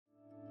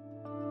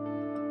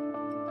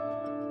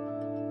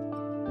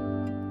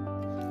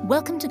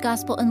Welcome to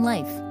Gospel in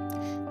Life.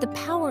 The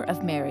power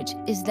of marriage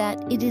is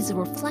that it is a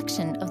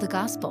reflection of the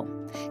gospel.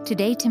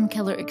 Today, Tim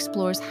Keller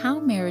explores how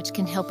marriage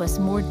can help us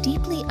more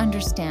deeply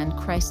understand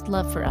Christ's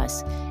love for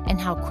us and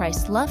how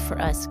Christ's love for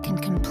us can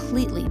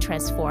completely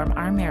transform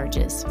our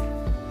marriages.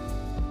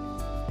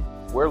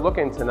 We're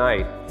looking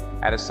tonight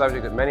at a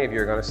subject that many of you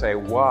are going to say,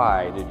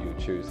 why did you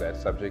choose that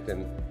subject?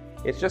 And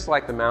it's just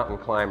like the mountain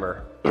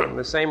climber.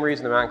 The same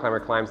reason the mountain climber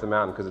climbs the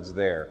mountain, because it's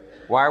there.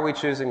 Why are we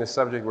choosing the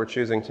subject we're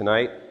choosing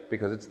tonight?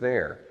 Because it's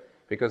there.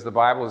 Because the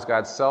Bible is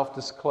God's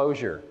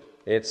self-disclosure.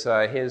 It's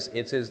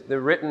the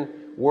written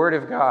Word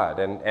of God.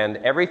 And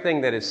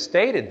everything that is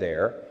stated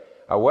there,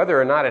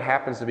 whether or not it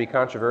happens to be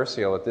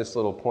controversial at this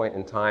little point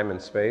in time and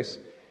space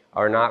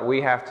or not, we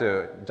have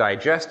to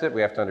digest it,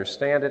 we have to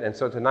understand it. And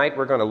so tonight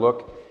we're going to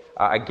look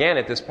again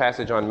at this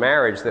passage on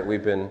marriage that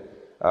we've been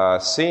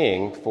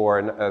seeing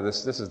for,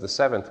 this is the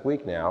 7th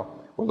week now.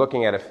 We're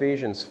looking at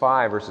Ephesians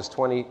 5, verses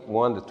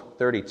 21 to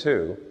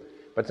 32.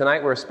 But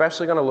tonight we're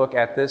especially going to look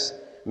at this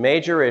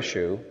major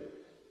issue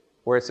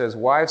where it says,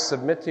 wives,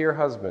 submit to your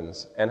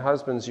husbands, and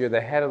husbands, you're the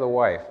head of the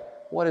wife.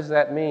 What does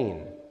that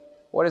mean?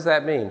 What does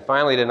that mean?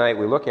 Finally, tonight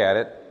we look at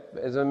it.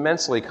 It's an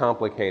immensely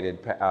complicated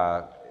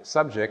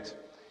subject,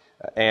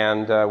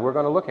 and we're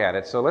going to look at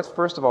it. So let's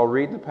first of all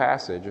read the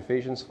passage,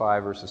 Ephesians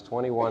 5, verses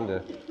 21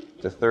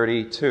 to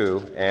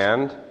 32,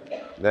 and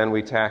then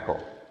we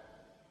tackle.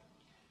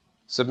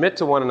 Submit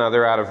to one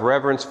another out of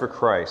reverence for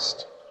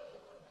Christ.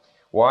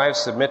 Wives,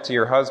 submit to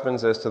your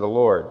husbands as to the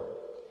Lord.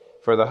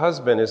 For the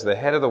husband is the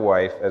head of the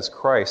wife, as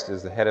Christ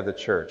is the head of the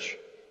church,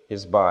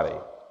 his body,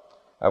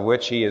 of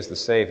which he is the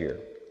Savior.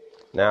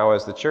 Now,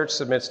 as the church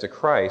submits to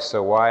Christ,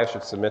 so wives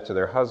should submit to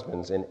their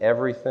husbands in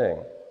everything.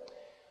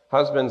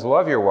 Husbands,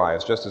 love your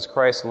wives, just as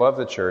Christ loved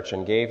the church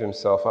and gave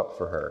himself up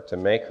for her, to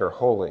make her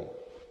holy,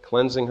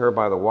 cleansing her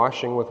by the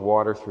washing with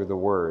water through the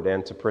word,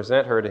 and to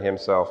present her to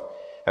himself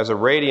as a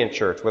radiant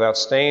church, without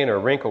stain or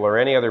wrinkle or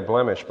any other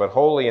blemish, but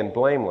holy and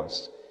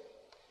blameless.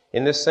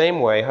 In this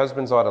same way,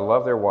 husbands ought to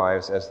love their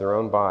wives as their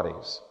own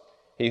bodies.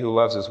 He who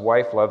loves his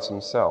wife loves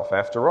himself.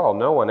 After all,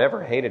 no one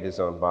ever hated his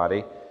own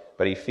body,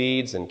 but he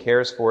feeds and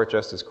cares for it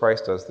just as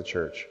Christ does the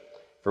church.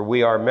 For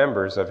we are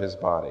members of his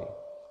body.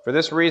 For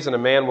this reason, a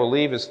man will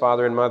leave his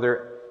father and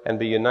mother and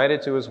be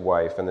united to his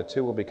wife, and the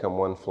two will become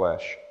one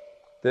flesh.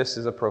 This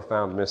is a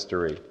profound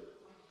mystery,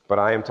 but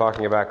I am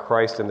talking about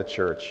Christ and the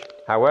church.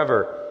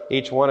 However,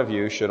 each one of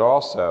you should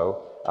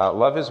also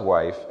love his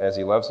wife as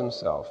he loves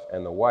himself,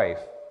 and the wife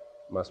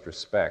must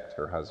respect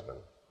her husband.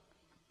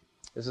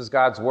 This is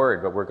God's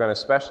word, but we're going to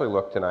especially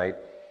look tonight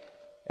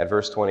at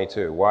verse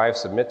 22. Wives,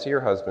 submit to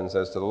your husbands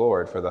as to the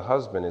Lord, for the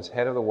husband is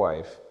head of the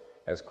wife,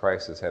 as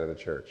Christ is head of the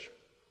church.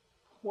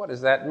 What does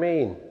that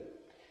mean?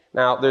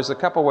 Now, there's a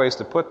couple ways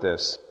to put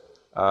this.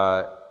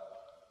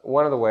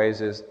 One of the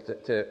ways is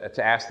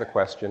to ask the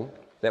question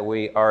that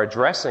we are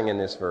addressing in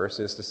this verse,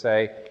 is to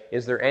say,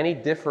 is there any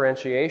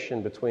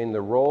differentiation between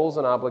the roles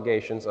and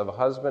obligations of a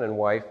husband and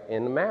wife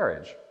in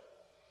marriage?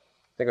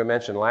 I think I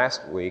mentioned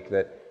last week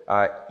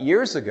that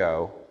years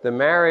ago, the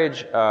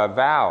marriage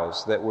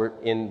vows that were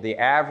in the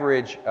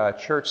average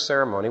church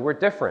ceremony were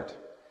different.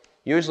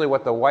 Usually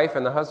what the wife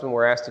and the husband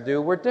were asked to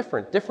do were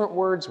different. Different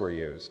words were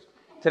used.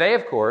 Today,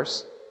 of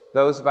course,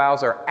 those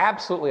vows are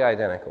absolutely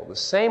identical, the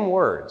same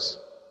words.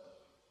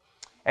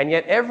 And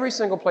yet every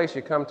single place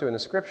you come to in the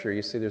Scripture,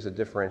 you see there's a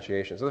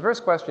differentiation. So the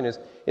first question is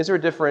there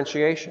a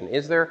differentiation?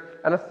 Is there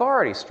an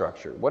authority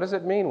structure? What does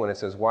it mean when it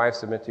says, wives,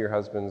 submit to your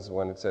husbands,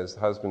 when it says,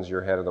 husbands,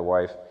 you're head of the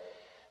wife?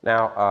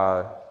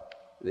 Now,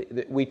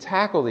 we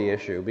tackle the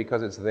issue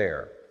because it's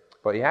there.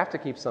 But you have to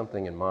keep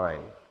something in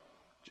mind.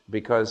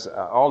 Because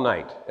all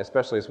night,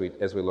 especially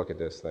as we look at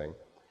this thing,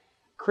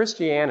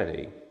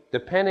 Christianity,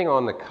 depending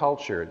on the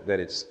culture that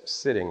it's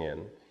sitting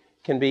in,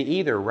 can be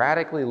either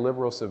radically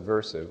liberal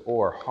subversive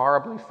or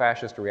horribly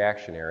fascist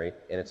reactionary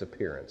in its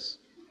appearance.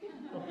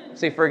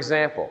 See, for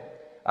example,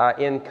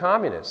 in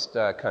communist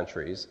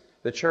countries,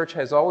 the church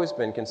has always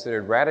been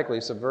considered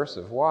radically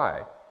subversive.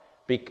 Why?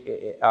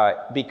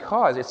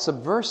 Because it's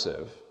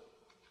subversive.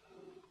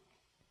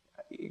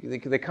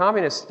 The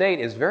communist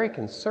state is very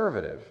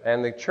conservative,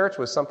 and the church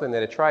was something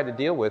that it tried to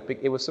deal with.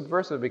 It was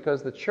subversive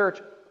because the church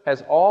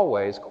has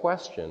always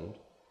questioned,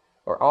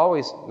 or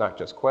always, not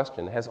just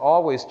questioned, has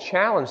always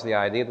challenged the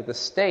idea that the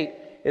state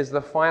is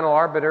the final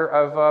arbiter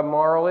of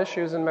moral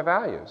issues and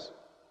values.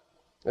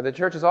 And the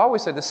church has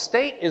always said the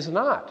state is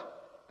not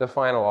the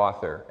final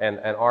author and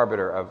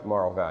arbiter of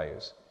moral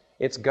values.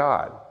 It's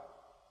God.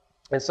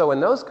 And so in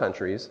those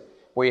countries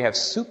where you have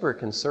super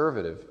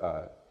conservative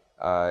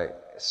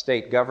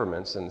state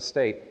governments and the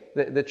state,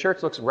 the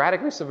church looks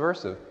radically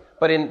subversive.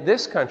 But in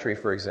this country,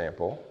 for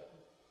example,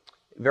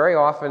 very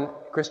often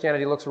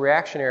Christianity looks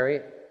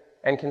reactionary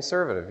and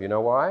conservative. You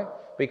know why?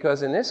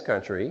 Because in this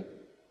country,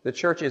 the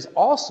church is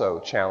also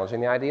challenging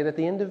the idea that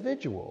the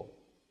individual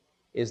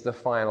is the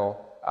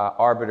final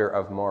arbiter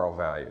of moral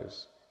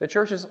values. The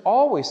church has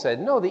always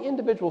said, no, the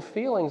individual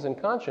feelings and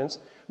conscience,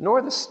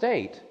 nor the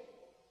state.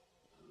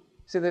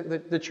 See,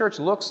 the church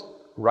looks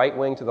right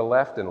wing to the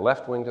left and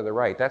left wing to the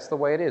right. That's the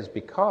way it is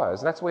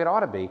because, that's the way it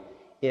ought to be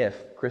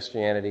if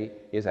Christianity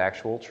is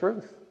actual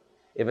truth,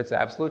 if it's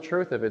absolute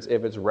truth, if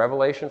it's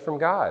revelation from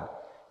God.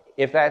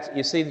 If that's,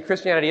 you see,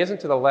 Christianity isn't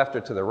to the left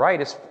or to the right,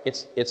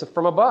 it's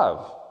from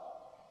above.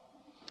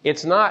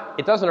 It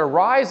doesn't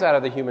arise out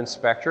of the human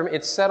spectrum,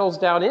 it settles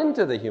down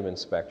into the human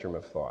spectrum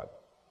of thought.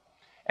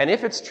 And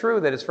if it's true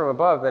that it's from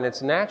above, then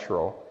it's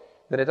natural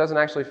that it doesn't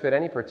actually fit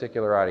any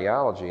particular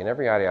ideology, and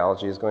every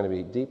ideology is going to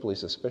be deeply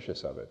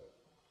suspicious of it.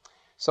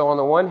 So on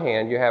the one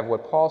hand, you have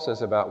what Paul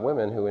says about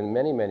women who in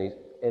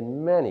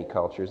many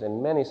cultures,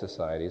 in many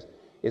societies,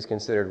 is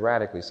considered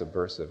radically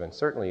subversive, and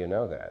certainly you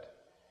know that.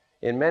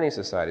 In many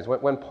societies.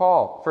 When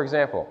Paul, for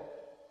example,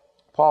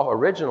 Paul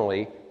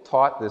originally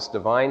taught this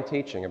divine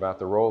teaching about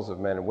the roles of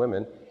men and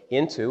women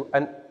into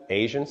an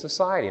Asian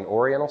society, an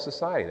Oriental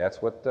society.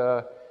 That's what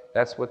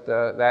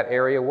that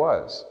area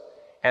was.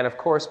 And of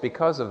course,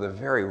 because of the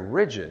very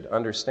rigid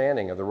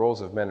understanding of the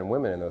roles of men and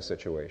women in those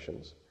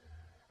situations,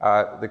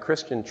 the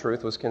Christian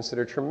truth was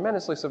considered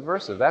tremendously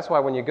subversive. That's why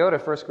when you go to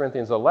 1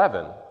 Corinthians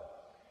 11,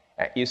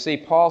 you see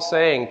Paul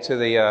saying to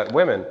the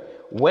women,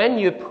 when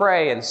you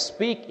pray and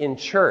speak in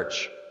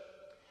church,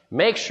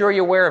 make sure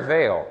you wear a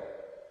veil.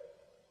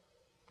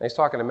 And he's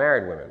talking to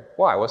married women.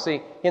 Why? Well,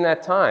 see, in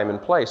that time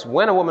and place,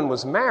 when a woman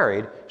was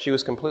married, she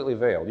was completely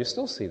veiled. You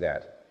still see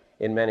that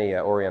in many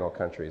Oriental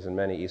countries, in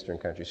many Eastern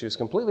countries. She was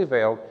completely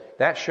veiled.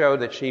 That showed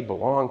that she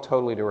belonged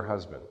totally to her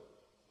husband.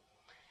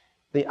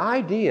 The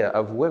idea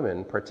of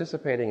women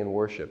participating in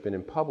worship, and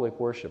in public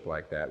worship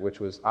like that, which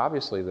was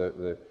obviously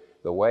the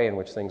way in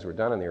which things were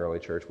done in the early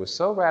church, was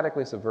so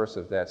radically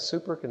subversive, that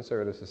super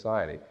conservative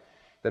society,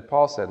 that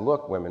Paul said,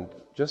 look, women,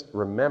 just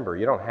remember,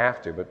 you don't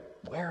have to, but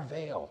wear a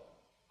veil.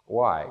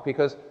 Why?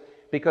 Because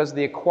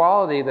the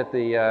equality that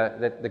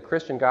the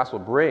Christian gospel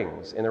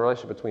brings in the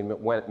relationship between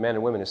men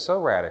and women is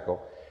so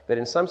radical that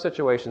in some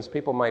situations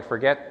people might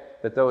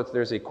forget that though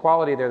there's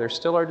equality there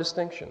still are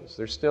distinctions.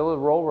 There's still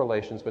role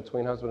relations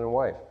between husband and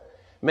wife.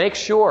 Make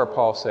sure,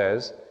 Paul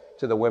says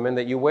to the women,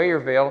 that you wear your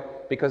veil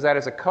because that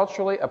is a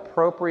culturally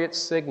appropriate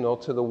signal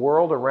to the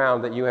world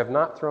around that you have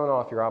not thrown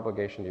off your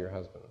obligation to your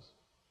husbands.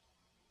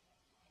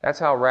 That's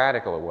how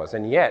radical it was.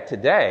 And yet,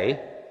 today,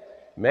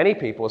 many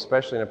people,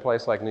 especially in a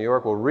place like New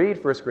York, will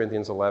read 1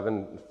 Corinthians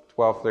 11,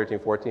 12, 13,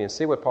 14, and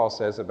see what Paul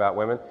says about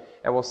women,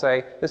 and will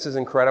say, this is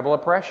incredible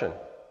oppression.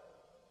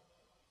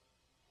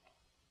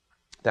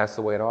 That's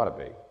the way it ought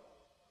to be.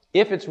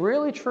 If it's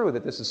really true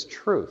that this is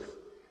truth,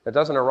 that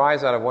doesn't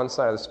arise out of one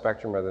side of the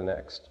spectrum or the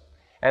next,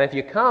 and if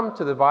you come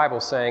to the Bible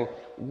saying,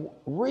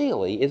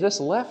 really, is this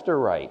left or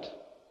right?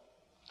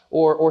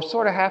 Or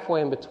sort of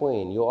halfway in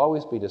between, you'll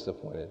always be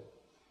disappointed.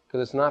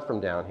 Because it's not from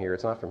down here,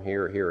 it's not from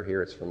here or here or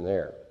here, it's from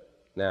there.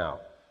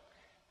 Now,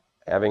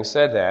 having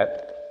said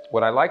that,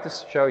 what I'd like to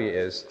show you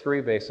is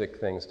three basic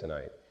things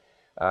tonight.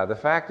 The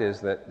fact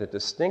is that the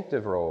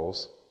distinctive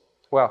roles,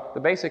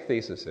 the basic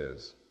thesis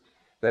is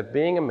that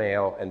being a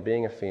male and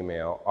being a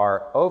female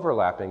are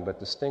overlapping but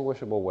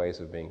distinguishable ways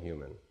of being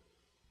human.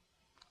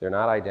 They're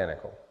not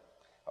identical.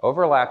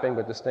 Overlapping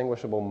but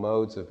distinguishable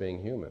modes of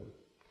being human.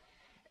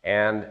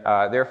 And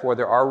therefore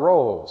there are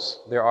roles.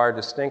 There are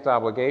distinct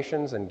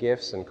obligations and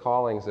gifts and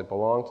callings that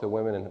belong to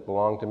women and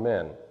belong to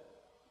men.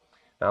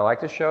 Now, I'd like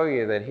to show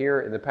you that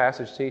here the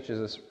passage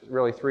teaches us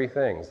really three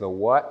things. The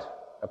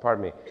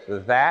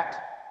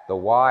that, the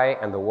why,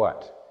 and the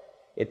what.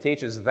 It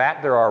teaches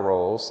that there are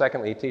roles.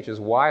 Secondly, it teaches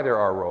why there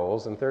are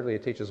roles. And thirdly,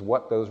 it teaches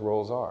what those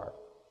roles are.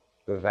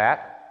 The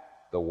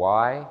that, the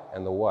why,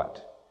 and the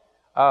what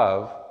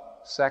of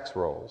sex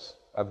roles,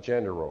 of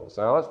gender roles.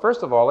 Now,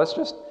 first of all, let's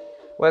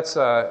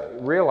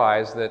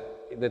realize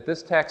that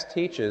this text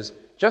teaches,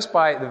 just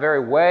by the very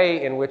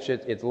way in which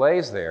it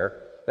lays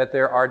there, that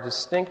there are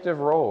distinctive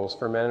roles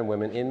for men and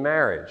women in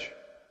marriage.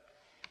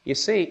 You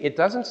see, it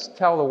doesn't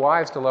tell the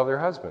wives to love their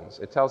husbands.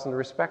 It tells them to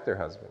respect their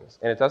husbands.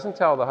 And it doesn't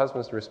tell the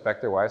husbands to respect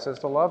their wives. It says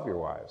to love your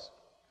wives.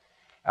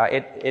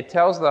 It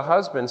tells the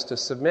husbands to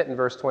submit in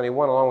verse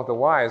 21 along with the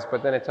wives,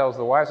 but then it tells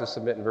the wives to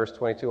submit in verse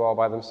 22 all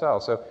by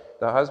themselves. So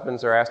the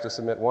husbands are asked to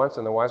submit once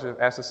and the wives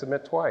are asked to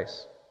submit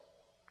twice.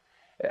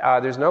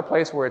 There's no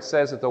place where it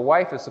says that the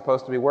wife is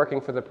supposed to be working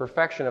for the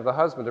perfection of the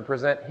husband, to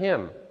present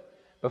him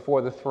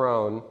before the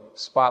throne,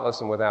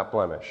 spotless and without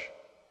blemish.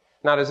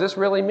 Now, does this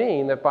really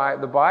mean that by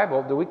the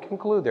Bible, do we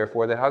conclude,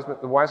 therefore,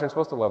 that the wives aren't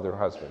supposed to love their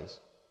husbands?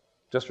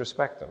 Just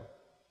respect them.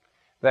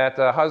 That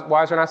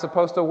wives are not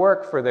supposed to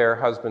work for their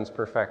husband's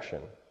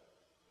perfection?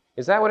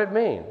 Is that what it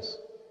means?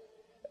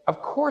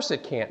 Of course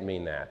it can't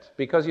mean that,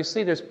 because you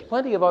see, there's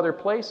plenty of other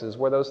places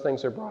where those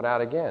things are brought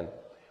out again.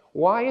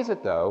 Why is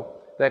it, though,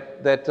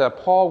 that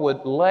Paul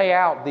would lay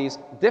out these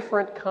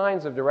different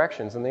kinds of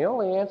directions? And the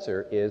only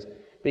answer is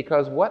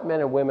because what men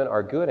and women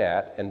are good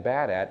at and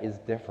bad at is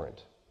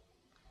different.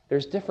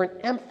 There's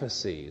different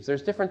emphases.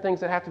 There's different things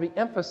that have to be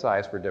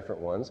emphasized for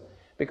different ones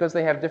because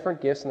they have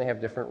different gifts and they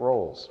have different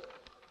roles.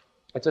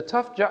 It's a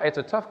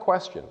tough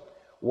question.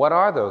 What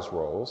are those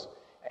roles?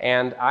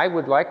 And I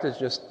would like to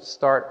just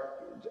start,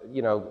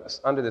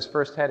 under this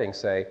first heading,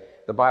 say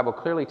the Bible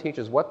clearly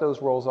teaches what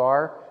those roles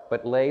are,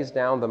 but lays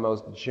down the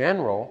most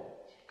general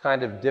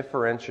kind of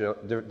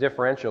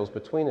differentials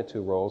between the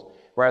two roles,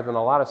 rather than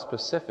a lot of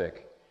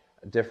specific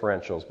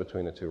differentials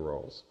between the two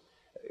roles.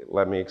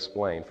 Let me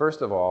explain.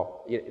 First of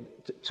all,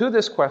 to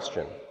this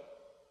question,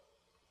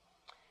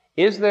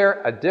 is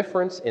there a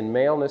difference in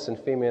maleness and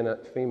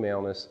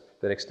femaleness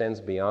that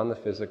extends beyond the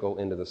physical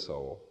into the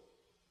soul?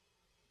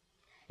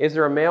 Is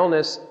there a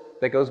maleness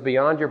that goes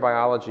beyond your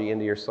biology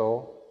into your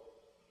soul?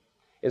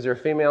 Is there a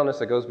femaleness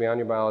that goes beyond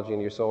your biology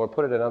into your soul? Or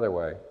put it another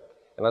way,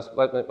 and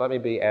let me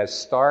be as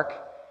stark,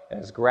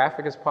 as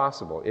graphic as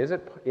possible. Is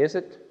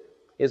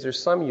there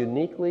some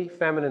uniquely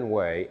feminine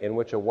way in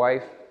which a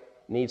wife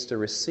needs to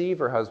receive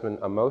her husband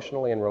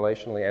emotionally and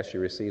relationally as she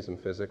receives him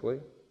physically?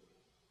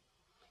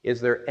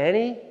 Is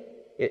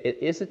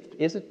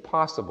it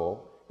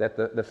possible that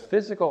the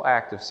physical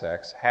act of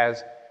sex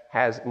has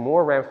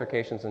more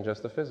ramifications than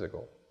just the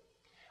physical?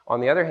 On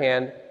the other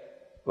hand,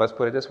 let's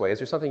put it this way, is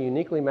there something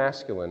uniquely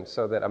masculine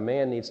so that a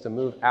man needs to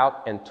move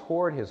out and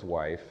toward his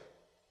wife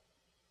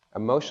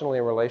emotionally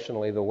and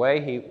relationally the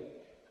way he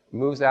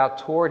moves out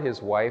toward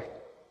his wife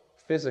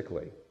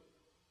physically?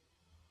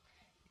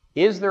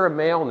 Is there a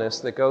maleness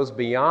that goes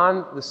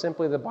beyond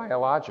simply the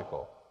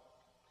biological?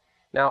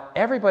 Now,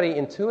 everybody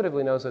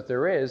intuitively knows that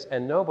there is,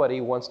 and nobody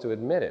wants to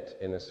admit it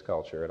in this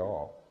culture at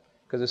all.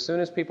 Because as soon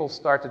as people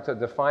start to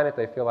define it,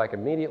 they feel like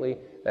immediately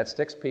that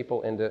sticks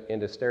people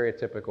into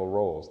stereotypical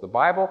roles. The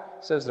Bible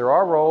says there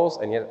are roles,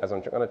 and yet, as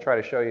I'm going to try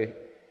to show you,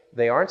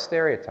 they aren't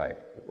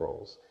stereotype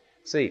roles.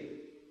 See,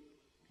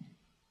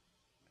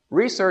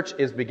 research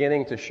is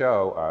beginning to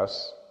show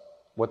us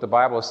what the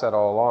Bible has said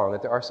all along,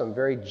 that there are some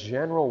very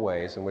general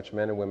ways in which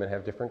men and women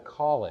have different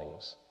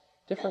callings.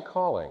 Different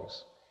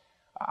callings.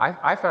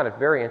 I found it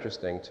very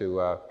interesting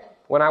to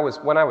when I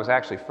was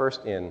actually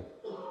first in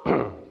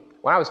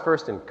when I was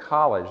first in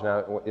college,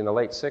 now in the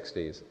late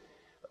 60s,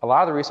 a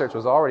lot of the research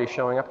was already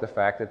showing up the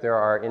fact that there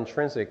are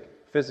intrinsic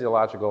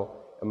physiological,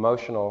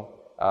 emotional,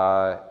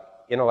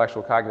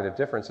 intellectual, cognitive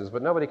differences,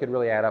 but nobody could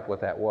really add up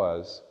what that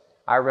was.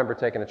 I remember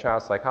taking a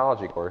child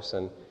psychology course,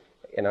 and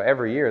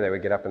every year they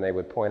would get up and they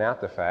would point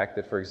out the fact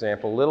that, for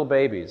example, little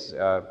babies,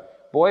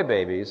 boy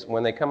babies,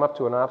 when they come up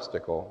to an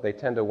obstacle, they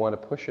tend to want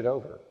to push it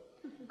over.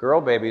 Girl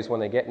babies, when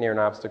they get near an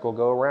obstacle,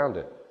 go around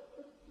it.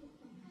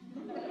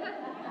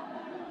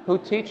 Who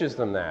teaches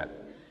them that?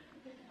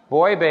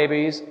 Boy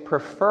babies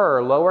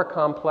prefer lower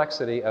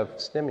complexity of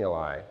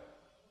stimuli.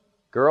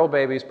 Girl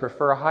babies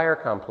prefer a higher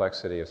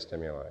complexity of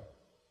stimuli.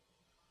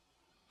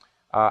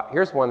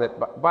 Here's one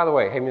that, by the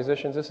way, hey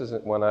musicians, this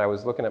isn't when I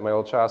was looking at my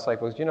old child psych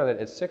books. Do you know that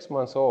at 6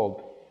 months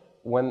old,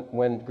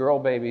 when girl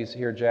babies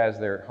hear jazz,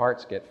 their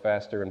hearts get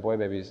faster, and boy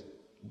babies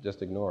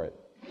just ignore it?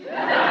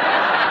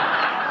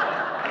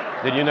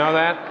 Did you know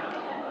that?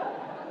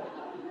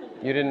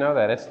 You didn't know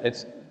that.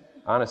 It's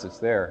honest, it's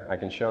there. I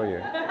can show you.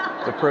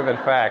 It's a proven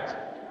fact.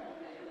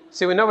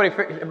 See, but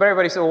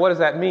everybody said, well, what does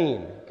that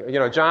mean?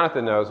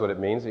 Jonathan knows what it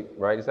means,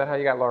 right? Is that how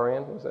you got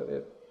Lorraine? Was that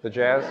it? The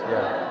jazz?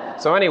 Yeah.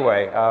 So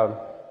anyway,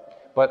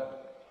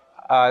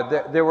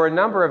 there were a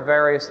number of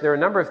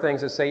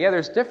things that say, yeah,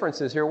 there's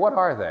differences here. What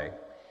are they?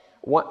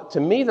 To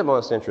me, the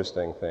most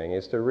interesting thing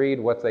is to read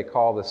what they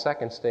call the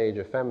second stage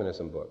of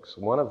feminism books.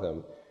 One of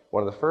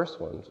the first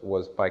ones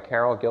was by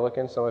Carol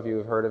Gillikin. Some of you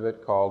have heard of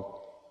it,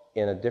 called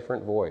In a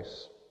Different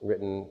Voice,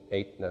 written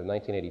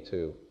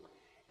 1982.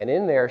 And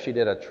in there, she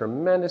did a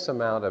tremendous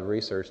amount of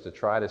research to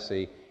try to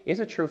see, is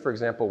it true, for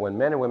example, when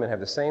men and women have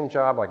the same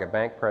job, like a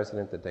bank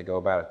president, that they go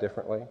about it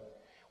differently?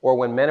 Or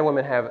when men and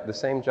women have the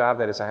same job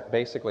that is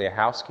basically a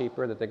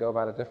housekeeper, that they go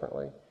about it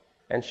differently?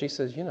 And she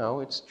says,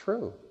 it's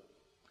true.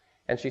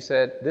 And she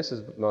said, this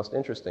is the most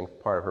interesting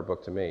part of her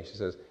book to me. She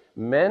says,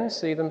 men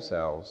see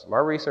themselves,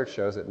 our research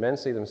shows that men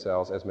see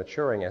themselves as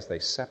maturing as they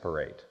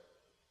separate.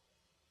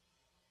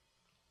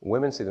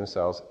 Women see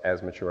themselves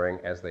as maturing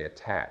as they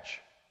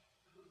attach.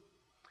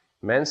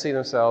 Men see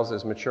themselves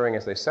as maturing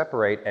as they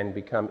separate and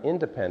become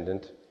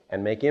independent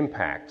and make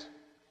impact.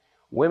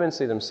 Women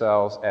see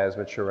themselves as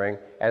maturing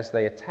as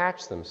they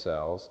attach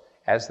themselves,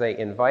 as they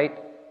invite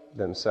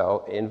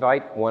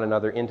one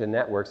another into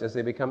networks, as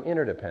they become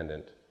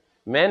interdependent.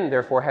 Men,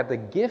 therefore, have the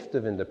gift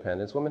of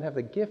independence. Women have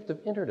the gift of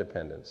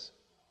interdependence.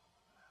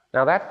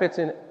 Now that fits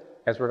in,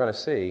 as we're going to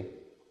see,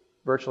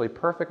 virtually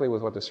perfectly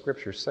with what the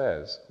Scripture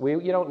says.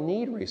 You don't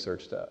need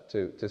research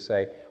to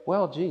say,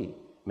 well, gee,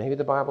 maybe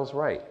the Bible's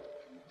right.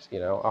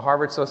 A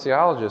Harvard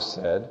sociologist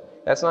said,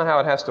 that's not how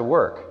it has to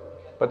work.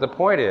 But the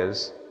point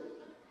is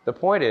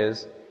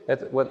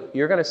that what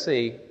you're going to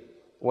see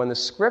when the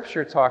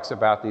Scripture talks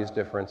about these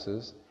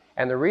differences,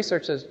 and the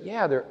research says,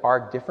 yeah, there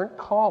are different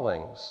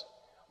callings.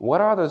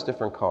 What are those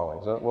different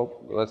callings? Well,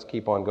 let's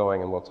keep on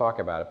going and we'll talk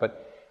about it.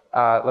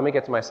 But let me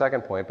get to my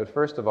second point. But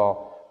first of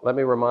all, let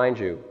me remind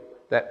you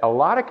that a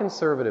lot of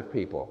conservative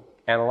people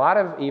and a lot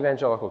of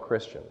evangelical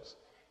Christians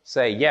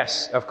say,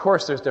 yes, of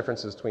course there's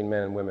differences between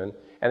men and women,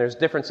 and there's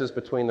differences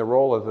between the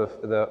role of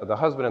the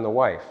husband and the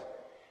wife.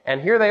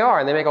 And here they are,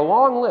 and they make a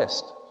long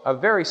list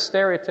of very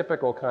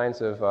stereotypical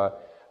kinds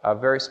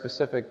of very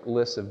specific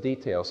lists of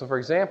details. So, for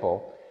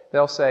example,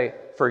 they'll say,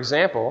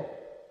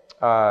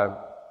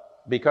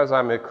 because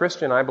I'm a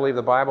Christian, I believe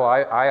the Bible,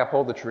 I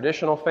uphold the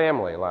traditional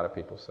family, a lot of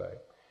people say.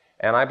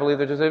 And I believe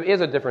there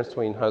is a difference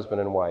between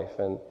husband and wife.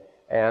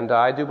 And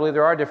I do believe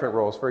there are different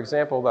roles. For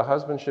example, the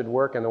husband should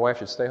work and the wife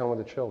should stay home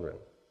with the children.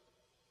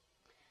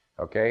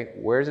 Okay?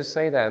 Where does it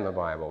say that in the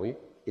Bible?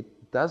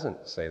 It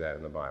doesn't say that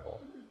in the Bible.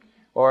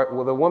 Or,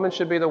 well, the woman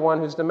should be the one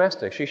who's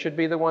domestic. She should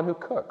be the one who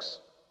cooks.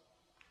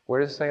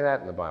 Where does it say that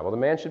in the Bible? The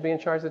man should be in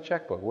charge of the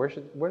checkbook. Where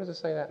does it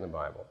say that in the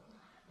Bible?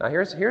 Now,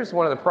 here's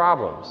one of the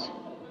problems.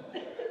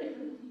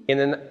 In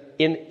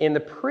the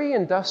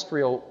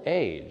pre-industrial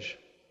age,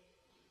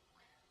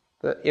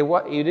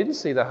 you didn't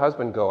see the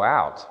husband go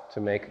out to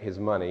make his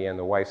money and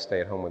the wife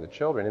stay at home with the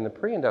children. In the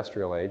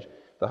pre-industrial age,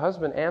 the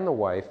husband and the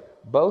wife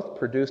both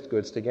produced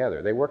goods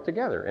together. They worked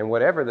together in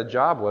whatever the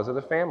job was of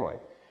the family.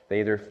 They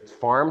either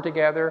farmed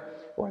together,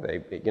 or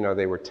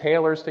they were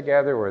tailors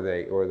together, or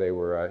they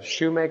were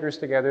shoemakers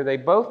together. They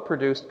both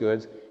produced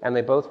goods, and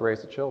they both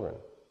raised the children.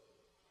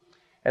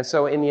 And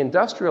so, in the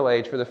industrial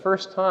age, for the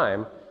first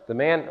time, the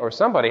man or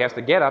somebody has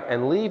to get up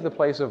and leave the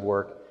place of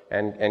work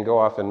and go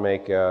off and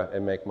make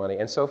money.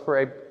 And so, for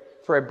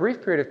a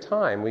brief period of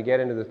time, we get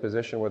into the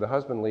position where the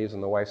husband leaves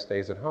and the wife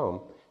stays at home,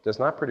 does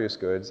not produce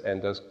goods,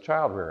 and does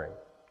child rearing.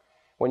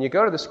 When you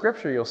go to the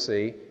Scripture, you'll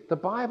see the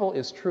Bible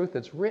is truth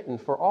that's written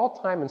for all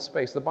time and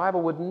space. The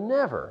Bible would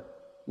never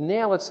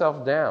nail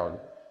itself down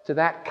to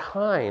that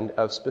kind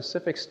of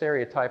specific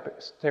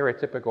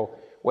stereotypical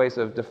ways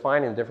of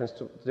defining the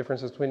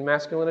differences between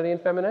masculinity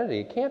and femininity.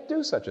 You can't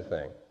do such a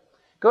thing.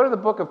 Go to the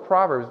book of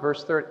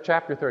Proverbs,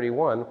 chapter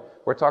 31,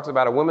 where it talks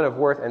about a woman of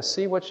worth, and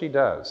see what she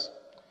does.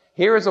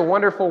 Here is a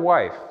wonderful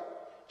wife.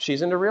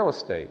 She's into real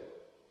estate.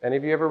 Any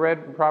of you ever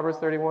read Proverbs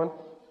 31?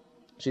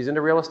 She's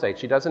into real estate.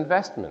 She does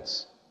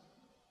investments.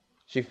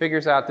 She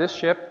figures out this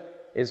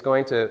ship is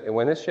going to,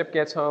 when this ship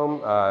gets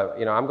home,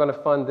 I'm going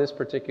to fund this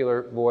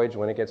particular voyage.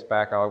 When it gets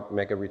back, I'll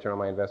make a return on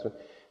my investment.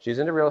 She's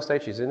into real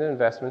estate. She's into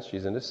investments.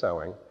 She's into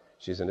sewing.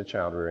 She's into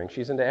child rearing.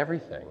 She's into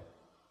everything.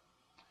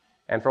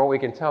 And from what we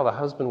can tell, the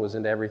husband was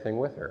into everything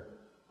with her.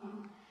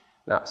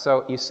 Now,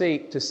 so you see,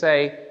 to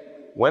say,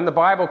 when the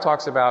Bible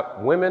talks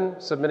about women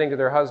submitting to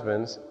their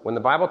husbands, when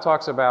the Bible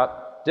talks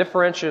about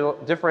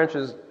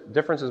differences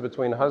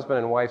between husband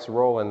and wife's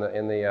role in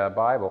the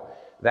Bible,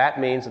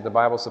 that means that the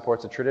Bible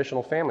supports a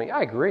traditional family.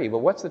 I agree, but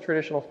what's the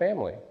traditional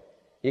family?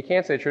 You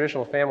can't say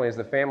traditional family is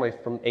the family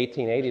from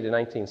 1880 to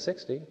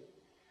 1960.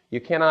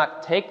 You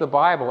cannot take the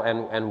Bible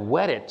and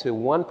wed it to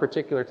one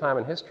particular time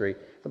in history.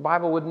 The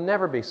Bible would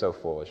never be so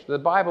foolish. The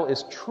Bible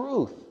is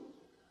truth.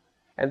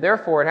 And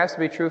therefore, it has to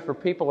be true for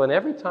people in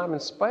every time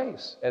and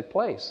space and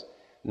place.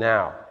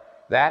 Now,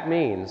 that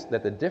means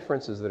that the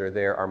differences that are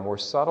there are more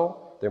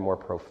subtle, they're more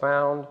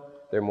profound,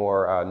 they're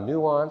more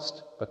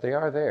nuanced, but they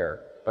are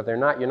there. But they're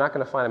not. You're not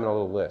going to find them in a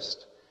little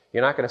list.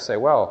 You're not going to say,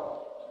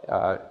 well,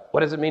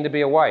 what does it mean to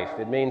be a wife?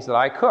 It means that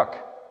I cook.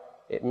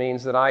 It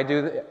means that I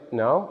do...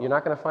 No, you're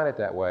not going to find it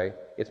that way.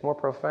 It's more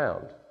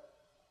profound.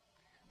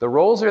 The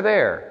roles are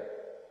there,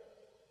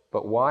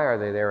 but why are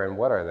they there and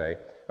what are they?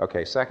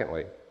 Okay,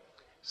 secondly,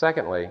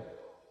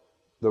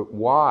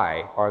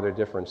 why are there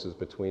differences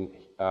between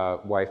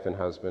wife and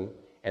husband?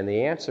 And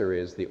the answer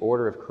is the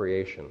order of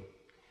creation.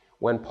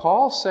 When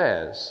Paul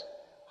says,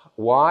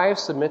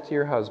 wives, submit to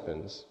your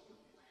husbands,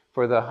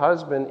 for the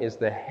husband is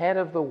the head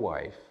of the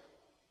wife,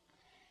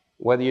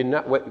 whether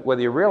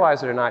you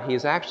realize it or not, he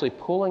is actually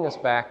pulling us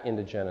back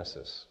into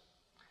Genesis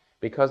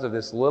because of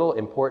this little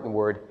important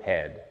word,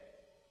 head.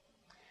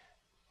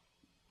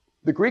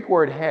 The Greek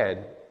word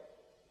head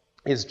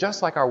is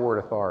just like our word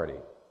authority,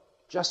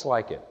 just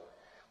like it.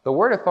 The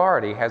word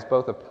authority has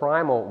both a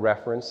primal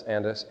reference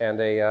and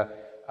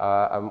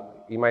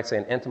you might say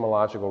an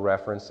etymological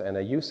reference and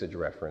a usage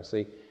reference.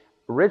 See,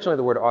 originally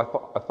the word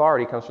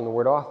authority comes from the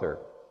word author.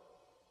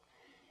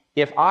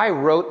 If I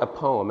wrote a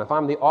poem, if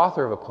I'm the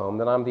author of a poem,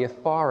 then I'm the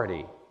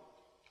authority.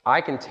 I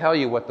can tell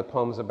you what the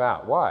poem's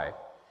about. Why?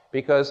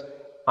 Because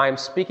I'm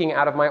speaking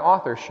out of my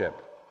authorship.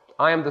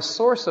 I am the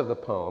source of the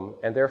poem,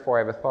 and therefore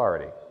I have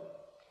authority.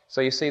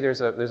 So you see, there's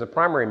a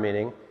primary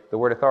meaning. The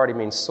word authority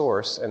means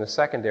source, and the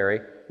secondary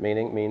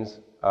meaning means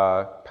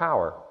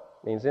power,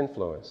 means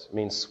influence,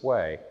 means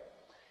sway.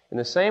 In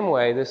the same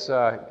way, this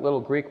little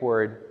Greek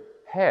word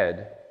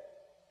head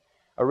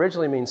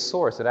originally means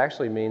source. It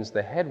actually means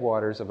the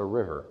headwaters of a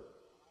river.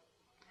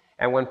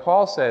 And when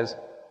Paul says,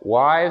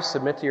 wives,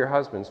 submit to your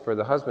husbands, for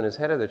the husband is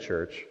head of the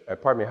church,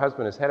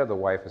 husband is head of the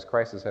wife as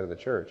Christ is head of the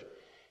church,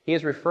 he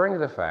is referring to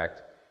the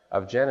fact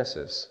of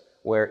Genesis,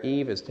 where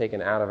Eve is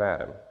taken out of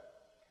Adam,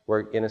 where,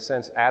 in a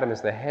sense, Adam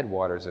is the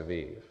headwaters of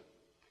Eve.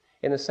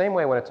 In the same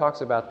way, when it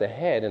talks about the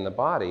head and the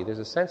body, there's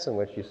a sense in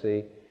which you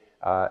see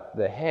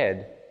the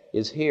head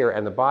is here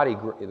and the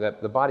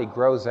body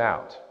grows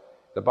out.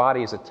 The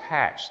body is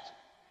attached.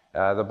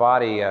 The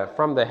body,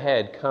 from the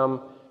head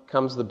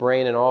comes the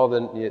brain, and all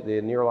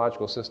the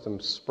neurological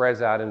system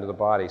spreads out into the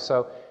body.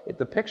 So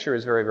the picture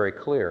is very, very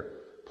clear.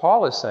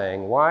 Paul is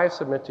saying, wives,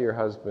 submit to your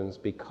husbands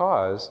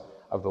because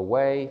of the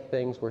way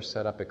things were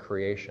set up at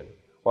creation.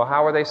 Well,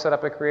 how were they set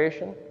up at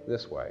creation?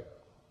 This way.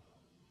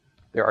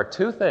 There are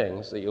two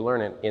things that you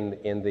learn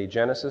in the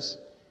Genesis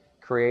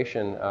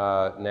creation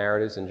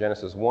narratives in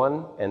Genesis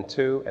 1 and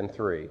 2 and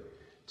 3.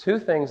 Two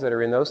things that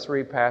are in those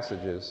three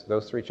passages,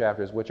 those three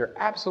chapters, which are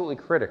absolutely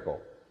critical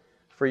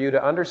for you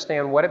to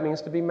understand what it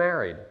means to be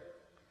married.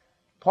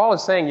 Paul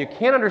is saying you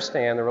can't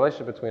understand the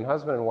relationship between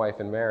husband and wife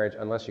in marriage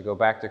unless you go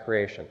back to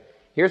creation.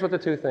 Here's what the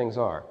two things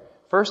are.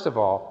 First of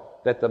all,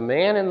 that the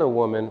man and the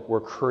woman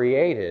were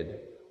created,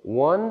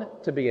 one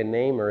to be a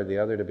namer, the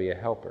other to be a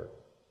helper.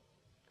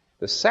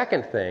 The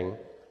second thing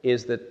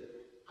is that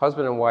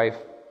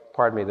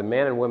the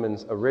man and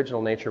woman's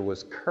original nature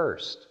was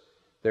cursed.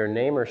 Their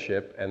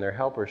namership and their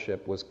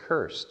helpership was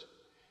cursed.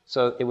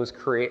 So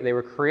they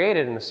were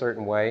created in a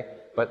certain way,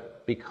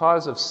 but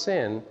because of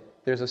sin,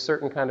 there's a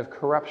certain kind of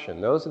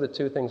corruption. Those are the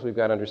two things we've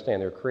got to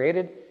understand. They were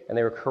created and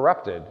they were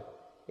corrupted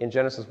in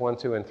Genesis 1,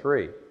 2, and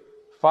 3.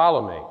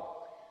 Follow me.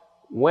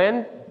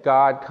 When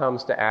God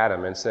comes to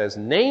Adam and says,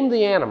 name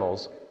the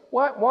animals,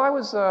 why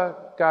was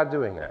God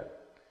doing that?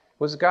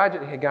 Was God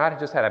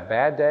just had a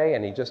bad day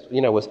and he just,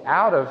 was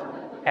out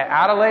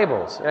of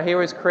labels? He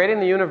was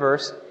creating the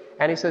universe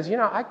and he says,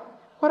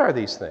 what are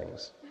these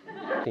things?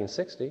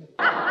 1960.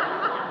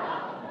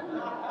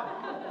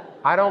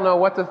 I don't know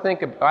what to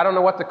think of. I don't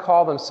know what to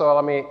call them, so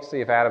let me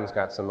see if Adam's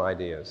got some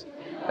ideas.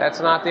 That's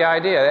not the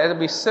idea. It would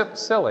be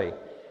silly.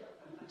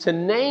 To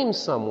name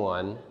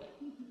someone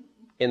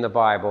in the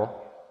Bible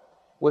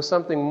was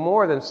something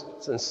more than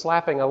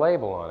slapping a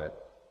label on it.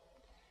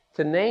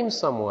 To name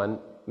someone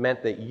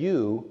meant that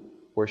you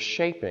were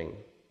taking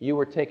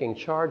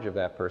charge of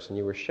that person.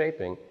 You were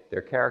shaping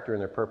their character and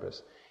their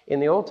purpose.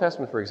 In the Old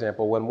Testament, for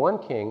example, when one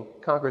king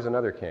conquers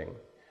another king,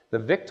 the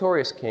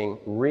victorious king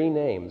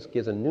renames,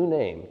 gives a new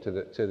name to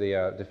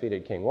the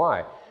defeated king.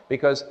 Why?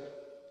 Because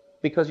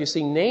you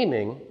see,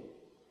 naming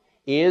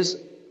is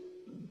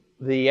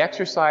the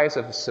exercise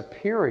of a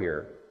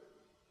superior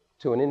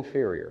to an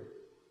inferior.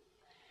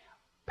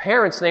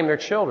 Parents name their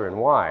children.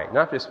 Why?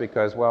 Not just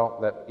because,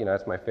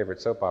 that's my favorite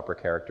soap opera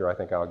character, I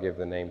think I'll give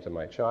the name to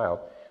my child.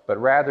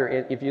 But rather,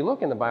 if you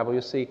look in the Bible,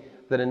 you'll see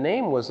that a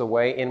name was a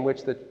way in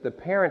which the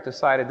parent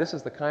decided, this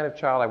is the kind of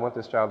child I want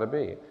this child to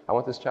be. I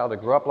want this child to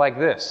grow up like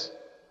this.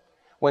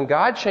 When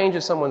God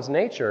changes someone's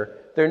nature,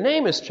 their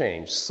name is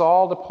changed.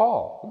 Saul to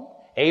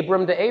Paul,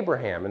 Abram to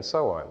Abraham, and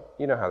so on.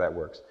 You know how that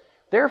works.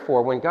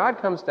 Therefore, when God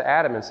comes to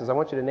Adam and says, I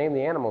want you to name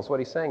the animals, what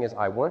he's saying is,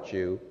 I want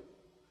you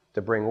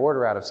to bring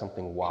order out of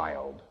something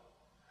wild.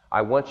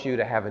 I want you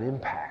to have an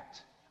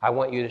impact. I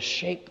want you to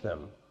shape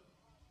them.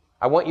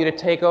 I want you to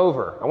take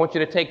over. I want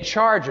you to take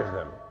charge of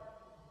them.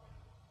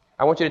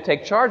 I want you to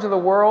take charge of the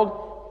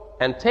world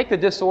and take the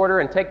disorder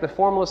and take the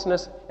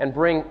formlessness and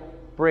bring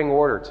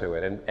order to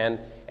it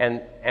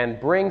and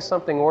bring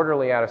something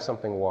orderly out of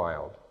something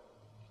wild.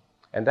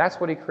 And that's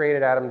what he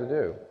created Adam to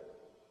do.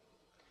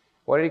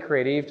 What did he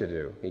create Eve to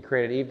do? He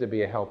created Eve to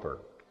be a helper.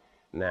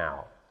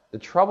 Now, the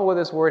trouble with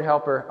this word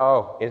helper,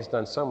 it's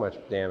done so much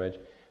damage.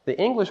 The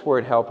English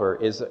word helper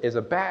is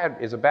a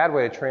bad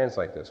way to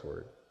translate this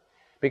word.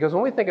 Because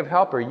when we think of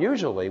helper,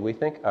 usually we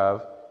think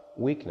of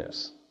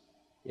weakness.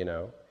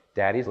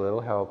 Daddy's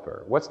little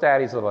helper. What's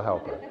daddy's little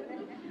helper?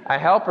 A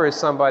helper is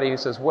somebody who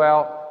says,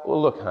 well,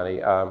 look,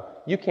 honey,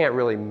 you can't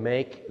really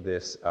make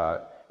this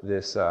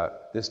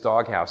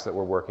doghouse that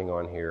we're working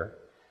on here.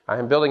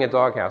 I'm building a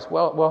doghouse.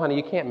 Well, honey,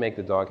 you can't make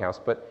the doghouse,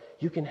 but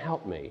you can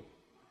help me.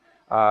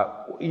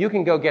 You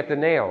can go get the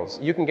nails.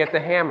 You can get the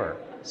hammer.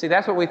 See,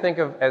 that's what we think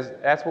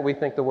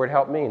the word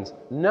help means.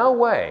 No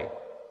way.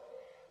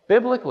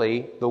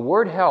 Biblically, the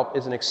word help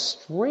is an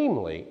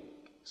extremely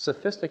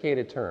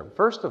sophisticated term.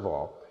 First of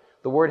all,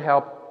 the word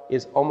help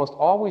is almost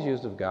always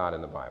used of God in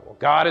the Bible.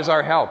 God is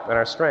our help and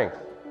our strength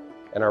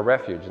and our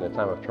refuge in a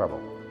time of trouble.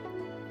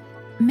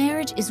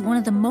 Marriage is one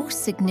of the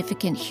most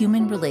significant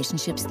human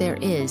relationships there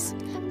is,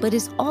 but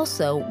is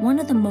also one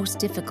of the most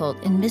difficult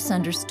and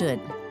misunderstood.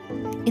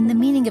 In The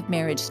Meaning of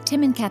Marriage,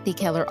 Tim and Kathy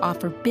Keller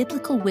offer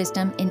biblical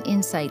wisdom and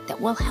insight that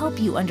will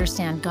help you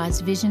understand God's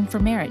vision for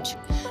marriage.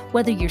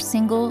 Whether you're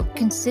single,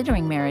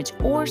 considering marriage,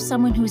 or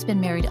someone who's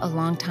been married a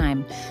long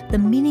time, The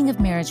Meaning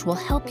of Marriage will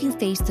help you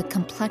face the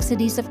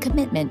complexities of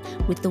commitment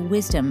with the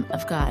wisdom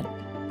of God.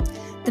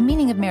 The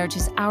Meaning of Marriage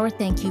is our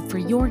thank you for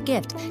your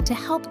gift to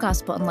help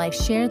Gospel in Life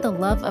share the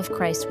love of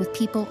Christ with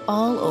people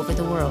all over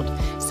the world.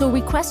 So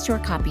request your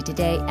copy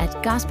today at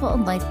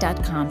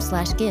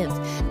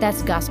gospelinlife.com/give.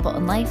 That's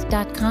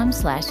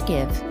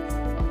gospelinlife.com/give.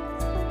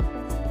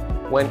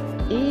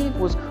 When Eve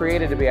was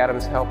created to be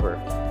Adam's helper,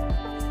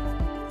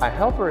 a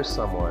helper is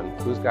someone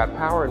who's got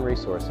power and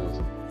resources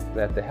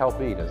that the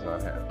helpee does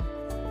not have.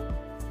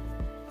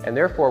 And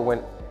therefore,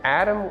 when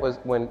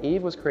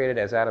Eve was created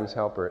as Adam's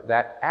helper,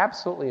 that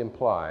absolutely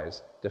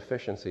implies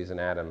deficiencies in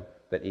Adam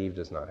that Eve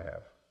does not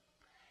have.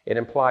 It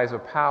implies a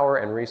power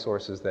and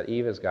resources that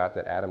Eve has got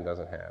that Adam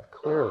doesn't have,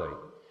 clearly.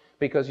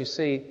 Because you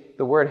see,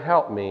 the word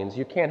help means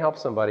you can't help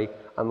somebody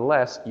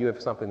unless you have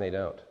something they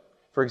don't.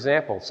 For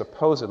example,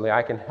 supposedly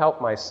I can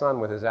help my son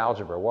with his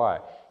algebra. Why?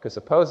 Because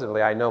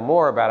supposedly I know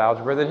more about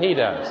algebra than he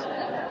does.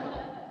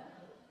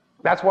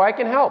 That's why I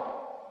can help.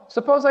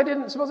 Suppose I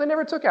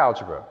never took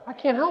algebra. I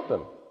can't help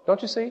him.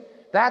 Don't you see?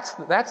 That's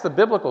the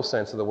biblical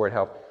sense of the word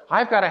help.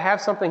 I've got to have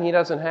something he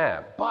doesn't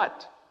have.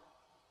 But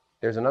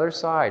there's another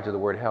side to the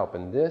word help,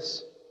 and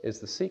this is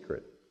the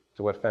secret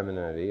to what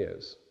femininity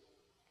is.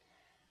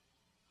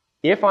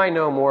 If I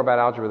know more about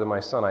algebra than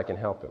my son, I can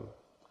help him.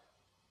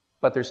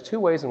 But there's two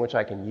ways in which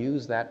I can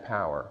use that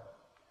power.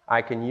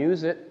 I can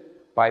use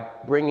it by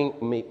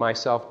bringing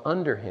myself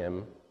under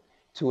him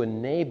to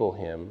enable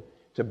him,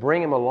 to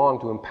bring him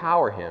along, to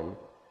empower him,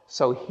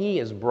 so he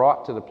is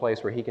brought to the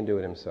place where he can do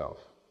it himself.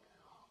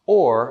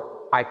 Or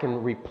I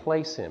can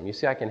replace him. You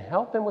see, I can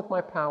help him with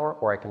my power,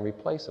 or I can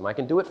replace him. I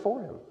can do it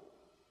for him.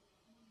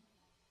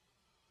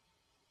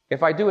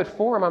 If I do it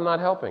for him, I'm not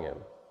helping him.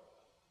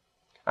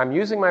 I'm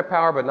using my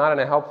power, but not in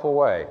a helpful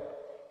way.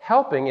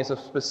 Helping is a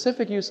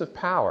specific use of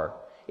power.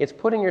 It's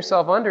putting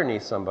yourself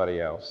underneath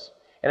somebody else,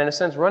 and in a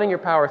sense, running your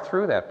power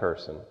through that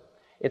person.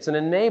 It's an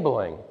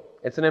enabling.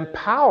 It's an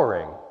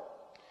empowering.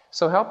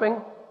 So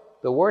helping,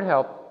 the word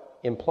help,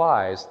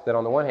 implies that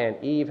on the one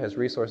hand, Eve has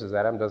resources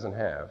that Adam doesn't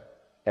have.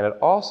 And it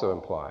also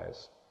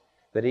implies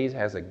that Eve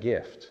has a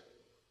gift,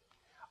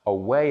 a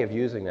way of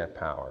using that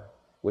power,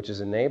 which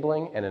is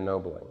enabling and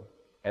ennobling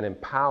and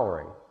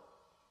empowering.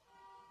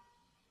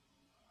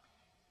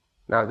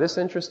 Now, this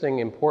interesting,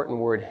 important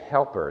word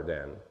helper,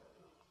 then,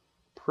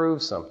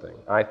 proves something,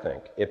 I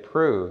think. It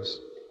proves...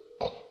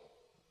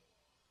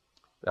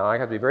 Now, I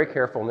have to be very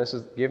careful,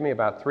 and give me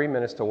about 3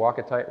 minutes to walk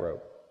a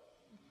tightrope.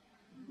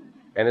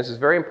 And this is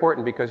very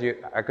important because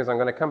I'm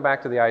going to come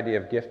back to the idea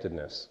of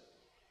giftedness.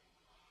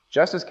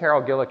 Just as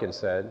Carol Gillikin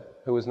said,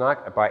 who is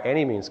not by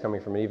any means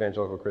coming from an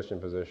evangelical Christian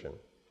position,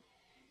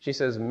 she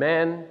says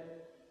men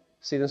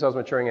see themselves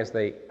maturing as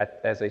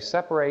they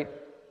separate.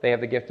 They have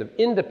the gift of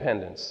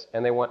independence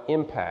and they want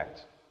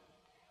impact.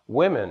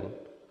 Women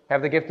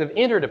have the gift of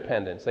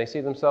interdependence. They see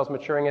themselves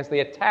maturing as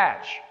they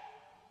attach.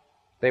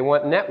 They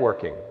want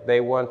networking. They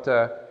want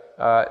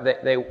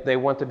they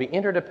want to be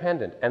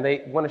interdependent, and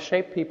they want to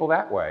shape people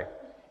that way.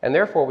 And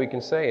therefore, what we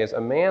can say is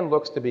a man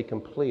looks to be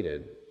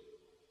completed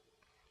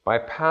by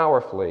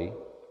powerfully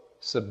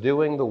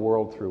subduing the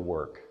world through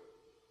work.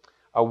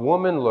 A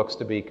woman looks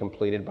to be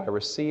completed by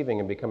receiving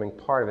and becoming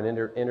part of an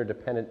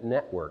interdependent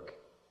network.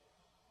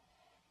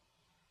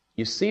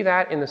 You see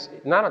that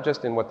not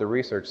just in what the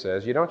research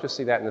says. You don't just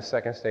see that in the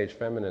second stage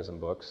feminism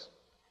books.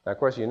 Now, of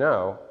course, you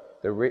know,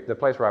 the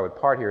place where I would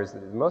part here is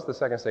that most of the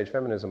second stage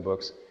feminism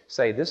books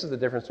say this is the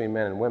difference between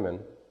men and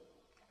women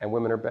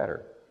are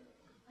better.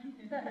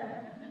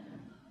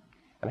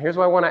 And here's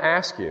what I want to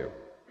ask you.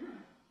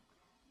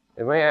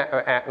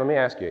 Let me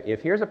ask you,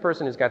 if here's a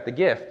person who's got the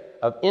gift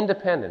of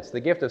independence, the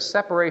gift of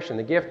separation,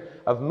 the gift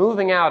of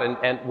moving out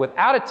and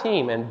without a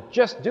team and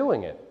just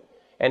doing it,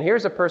 and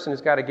here's a person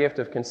who's got a gift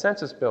of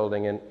consensus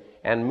building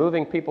and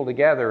moving people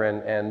together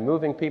and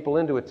moving people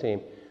into a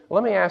team,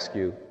 let me ask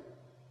you,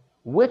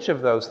 which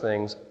of those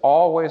things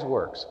always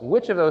works?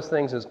 Which of those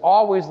things is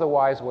always the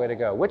wise way to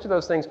go? Which of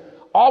those things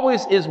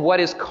always is what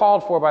is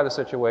called for by the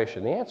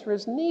situation? The answer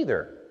is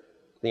neither.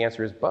 The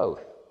answer is both.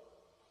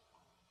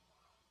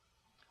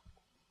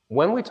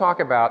 When we talk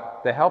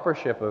about the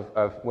helpership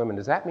of women,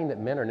 does that mean that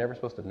men are never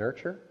supposed to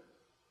nurture?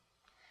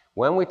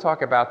 When we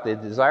talk about the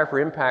desire for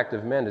impact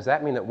of men, does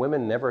that mean that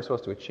women never are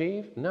supposed to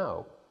achieve?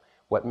 No.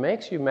 What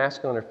makes you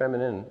masculine or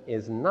feminine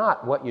is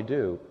not what you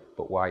do,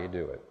 but why you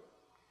do it.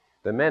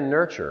 The men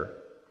nurture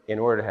in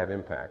order to have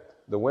impact.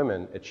 The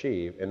women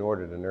achieve in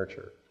order to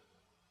nurture.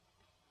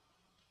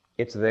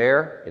 It's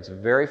there. It's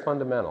very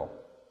fundamental.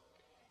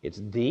 It's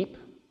deep.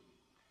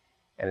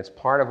 And it's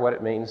part of what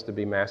it means to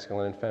be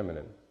masculine and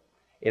feminine.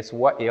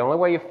 The only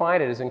way you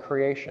find it is in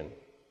creation.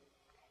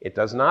 It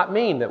does not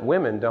mean that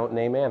women don't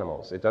name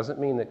animals. It doesn't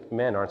mean that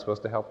men aren't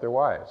supposed to help their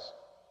wives.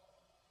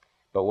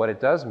 But what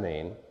it does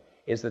mean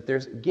is that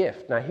there's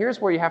gift. Now,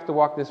 here's where you have to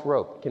walk this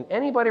rope. Can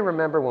anybody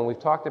remember when we've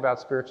talked about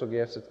spiritual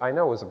gifts? I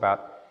know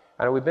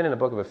we've been in the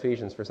book of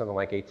Ephesians for something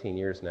like 18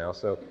 years now,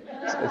 so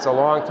it's a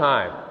long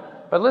time.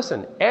 But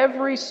listen,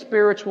 every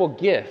spiritual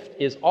gift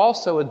is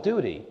also a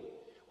duty.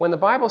 When the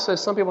Bible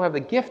says some people have the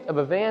gift of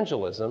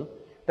evangelism,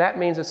 that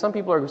means that some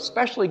people are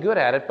especially good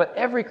at it, but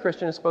every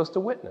Christian is supposed to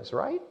witness,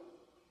 right?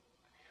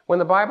 When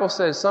the Bible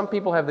says some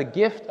people have the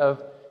gift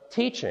of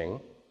teaching,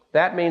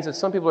 that means that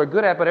some people are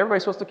good at it, but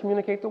everybody's supposed to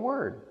communicate the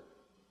word.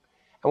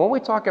 And when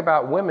we talk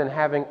about women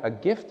having a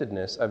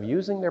giftedness of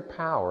using their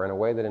power in a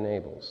way that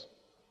enables,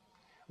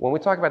 when we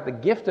talk about the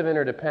gift of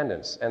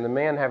interdependence and the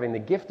man having the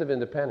gift of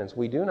independence,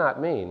 we do not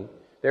mean,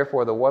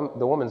 therefore, the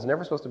woman's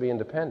never supposed to be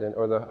independent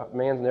or the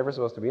man's never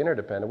supposed to be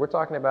interdependent. We're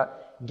talking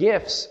about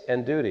gifts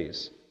and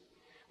duties.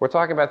 We're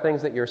talking about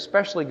things that you're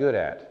especially good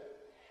at.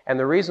 And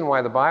the reason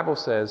why the Bible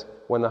says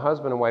when the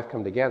husband and wife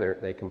come together,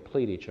 they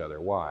complete each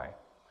other. Why?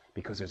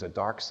 Because there's a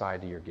dark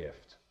side to your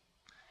gift.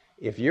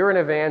 If you're an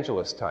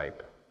evangelist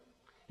type,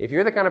 if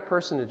you're the kind of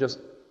person that just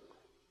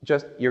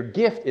your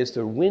gift is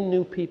to win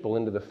new people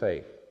into the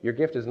faith, your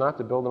gift is not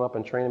to build them up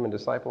and train them and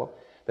disciple them,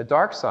 the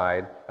dark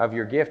side of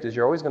your gift is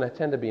you're always going to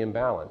tend to be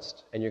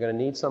imbalanced, and you're going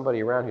to need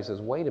somebody around who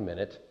says, wait a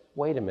minute,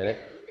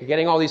 You're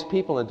getting all these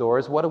people in the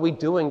doors. What are we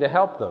doing to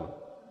help them?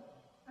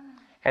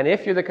 And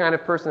if you're the kind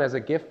of person that has a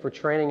gift for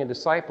training and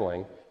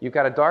discipling, you've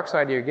got a dark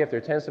side to your gift. There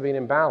tends to be an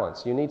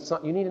imbalance. You need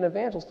an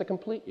evangelist to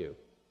complete you.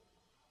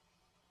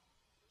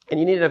 And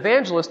you need an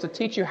evangelist to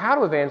teach you how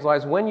to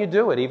evangelize when you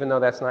do it, even though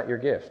that's not your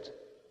gift.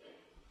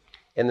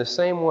 In the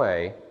same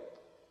way,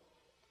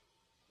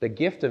 the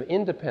gift of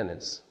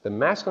independence, the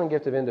masculine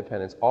gift of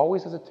independence,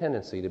 always has a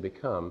tendency to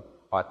become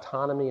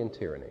autonomy and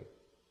tyranny.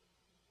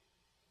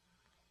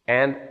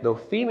 And the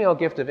female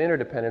gift of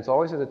interdependence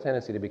always has a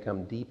tendency to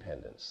become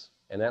dependence.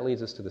 And that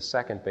leads us to the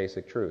second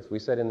basic truth. We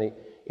said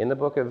in the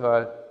book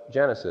of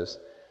Genesis,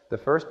 the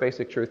first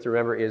basic truth to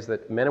remember is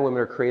that men and women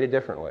are created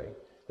differently.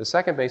 The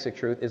second basic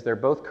truth is they're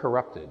both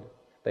corrupted.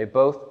 They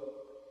both,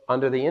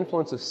 under the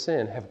influence of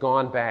sin, have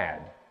gone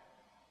bad.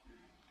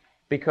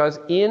 Because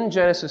in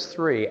Genesis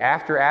 3,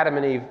 after Adam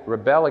and Eve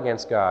rebel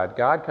against God,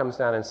 God comes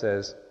down and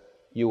says,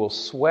 you will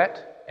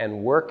sweat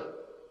and work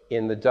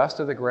in the dust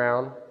of the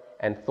ground,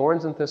 and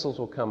thorns and thistles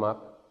will come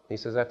up. He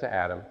says that to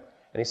Adam.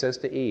 And he says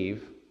to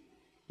Eve,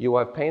 you will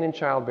have pain in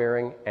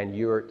childbearing, and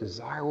your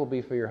desire will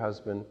be for your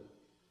husband,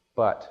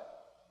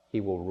 but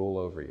he will rule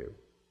over you.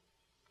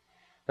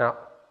 Now,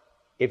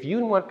 if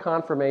you want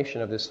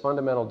confirmation of this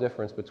fundamental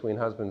difference between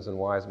husbands and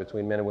wives,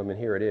 between men and women,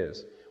 here it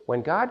is.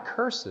 When God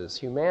curses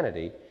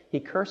humanity, he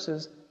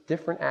curses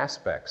different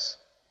aspects.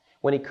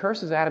 When he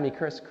curses Adam, he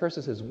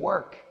curses his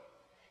work.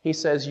 He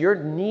says your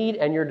need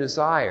and your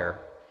desire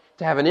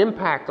to have an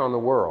impact on the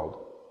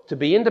world, to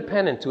be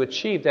independent, to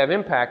achieve, to have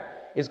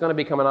impact, is going to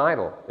become an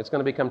idol. It's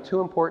going to become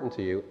too important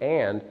to you,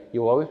 and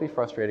you will always be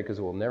frustrated because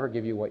it will never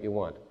give you what you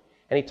want.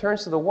 And he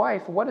turns to the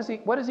wife. What does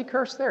he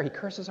curse there? He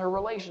curses her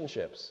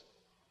relationships.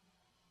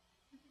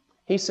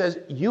 He says,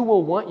 you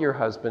will want your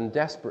husband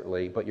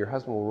desperately, but your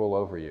husband will rule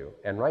over you.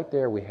 And right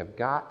there we have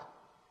got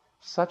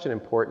such an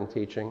important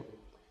teaching.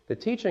 The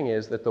teaching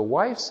is that the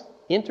wife's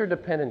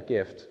interdependent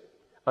gift,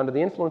 under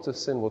the influence of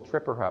sin, will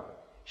trip her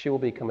up. She will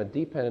become a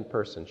dependent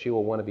person. She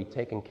will want to be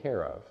taken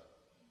care of.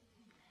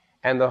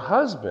 And the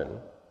husband,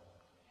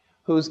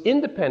 whose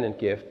independent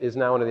gift is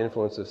now under the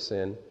influence of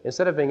sin,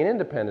 instead of being an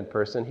independent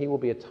person, he will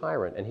be a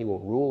tyrant, and he will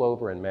rule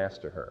over and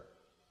master her.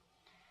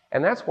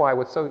 And that's why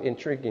what's so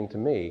intriguing to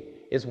me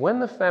is when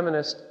the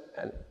feminist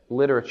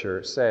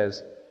literature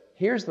says,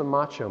 here's the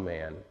macho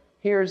man,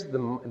 here's the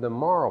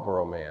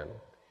Marlboro man,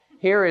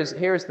 here's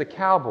the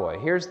cowboy,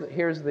 here's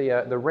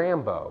the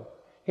Rambo,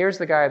 here's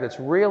the guy that's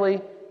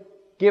really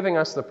giving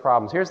us the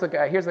problems, here's the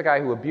guy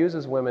who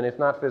abuses women, if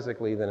not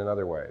physically, then in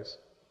other ways.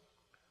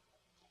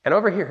 And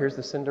over here, here's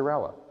the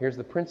Cinderella. Here's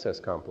the princess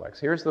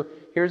complex. Here's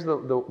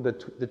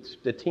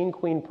the teen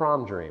queen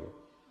prom dream.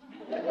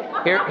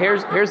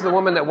 Here's the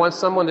woman that wants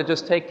someone to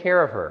just take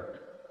care of her.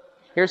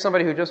 Here's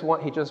somebody who just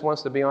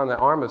wants to be on the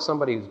arm of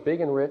somebody who's big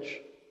and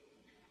rich,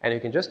 and who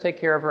can just take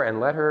care of her and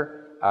let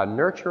her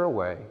nurture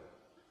away,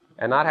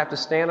 and not have to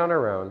stand on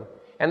her own.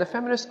 And the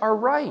feminists are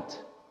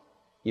right,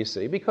 you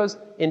see, because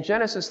in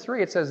Genesis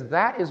 3 it says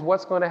that is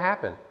what's going to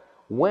happen.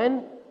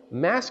 When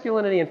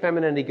masculinity and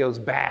femininity goes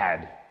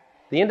bad,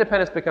 the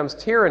independence becomes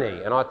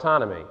tyranny and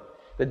autonomy.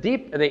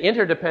 The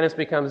interdependence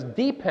becomes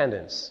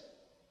dependence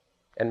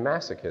and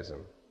masochism.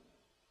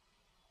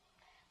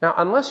 Now,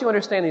 unless you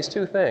understand these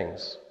two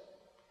things,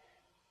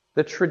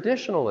 the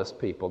traditionalist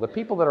people, the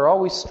people that are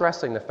always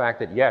stressing the fact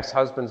that, yes,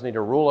 husbands need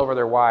to rule over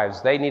their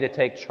wives, they need to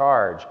take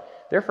charge,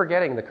 they're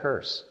forgetting the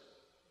curse.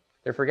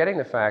 They're forgetting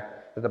the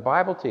fact that the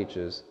Bible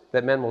teaches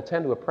that men will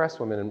tend to oppress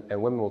women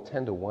and women will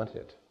tend to want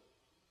it.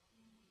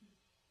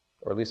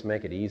 Or at least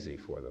make it easy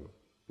for them.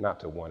 Not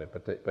to want it,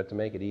 but to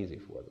make it easy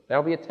for them. There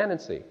will be a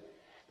tendency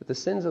that the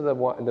sins of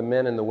the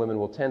men and the women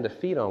will tend to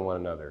feed on one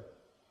another.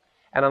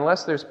 And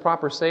unless there's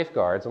proper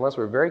safeguards, unless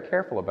we're very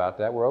careful about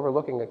that, we're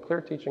overlooking a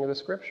clear teaching of the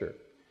Scripture.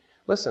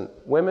 Listen,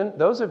 women,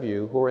 those of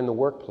you who are in the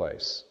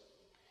workplace,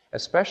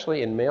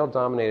 especially in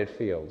male-dominated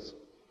fields,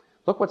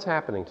 look what's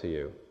happening to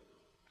you.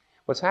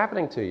 What's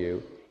happening to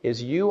you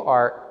is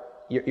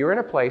you're in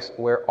a place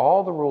where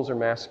all the rules are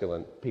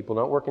masculine. People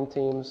don't work in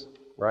teams,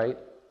 right?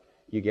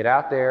 You get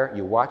out there,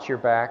 you watch your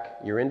back,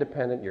 you're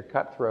independent, you're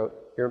cutthroat.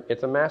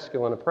 It's a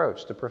masculine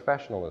approach to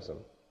professionalism.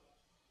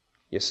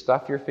 You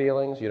stuff your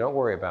feelings, you don't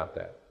worry about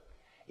that.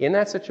 In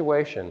that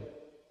situation,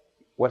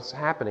 what's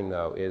happening,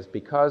 though, is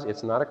because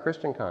it's not a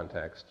Christian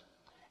context,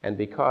 and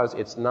because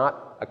it's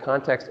not a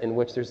context in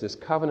which there's this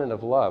covenant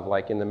of love,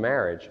 like in the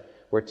marriage,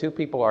 where two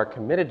people are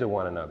committed to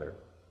one another,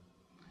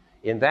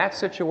 in that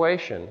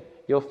situation,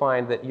 you'll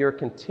find that you're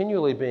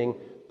continually being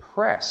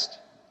pressed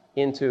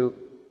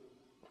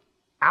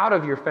out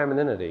of your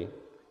femininity,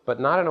 but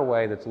not in a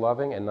way that's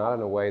loving and not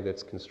in a way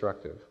that's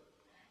constructive.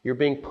 You're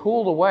being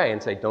pulled away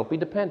and say, don't be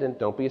dependent,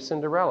 don't be a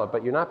Cinderella,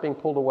 but you're not being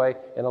pulled away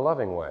in a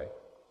loving way.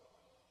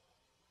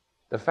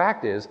 The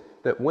fact is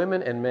that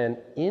women and men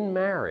in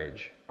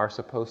marriage are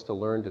supposed to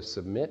learn to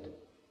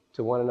submit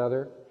to one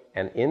another,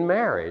 and in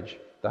marriage,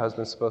 the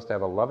husband's supposed to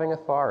have a loving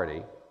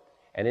authority,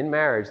 and in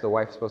marriage, the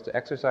wife's supposed to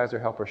exercise her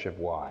helpership.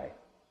 Why?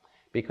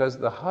 Because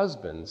the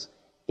husband's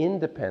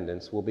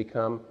independence will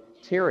become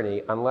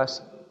tyranny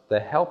unless the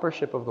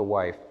helpership of the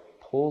wife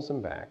pulls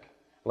him back,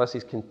 unless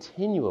he's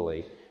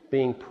continually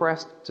being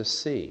pressed to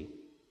see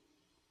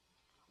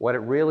what it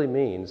really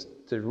means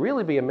to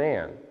really be a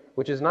man,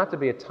 which is not to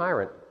be a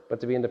tyrant, but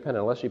to be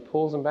independent, unless she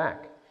pulls him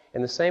back.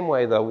 In the same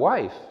way, the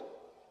wife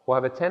will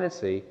have a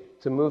tendency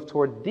to move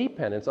toward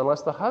dependence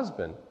unless the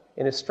husband,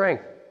 in his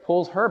strength,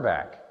 pulls her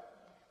back.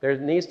 There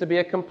needs to be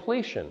a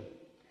completion.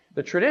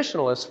 The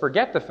traditionalists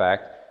forget the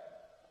fact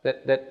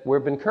that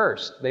we've been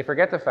cursed. They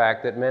forget the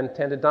fact that men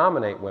tend to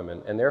dominate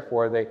women, and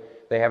therefore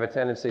they have a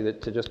tendency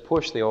to just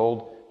push the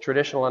old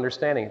traditional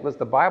understanding. Listen,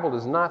 the Bible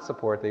does not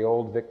support the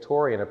old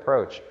Victorian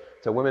approach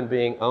to women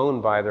being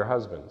owned by their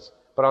husbands.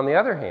 But on the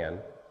other hand,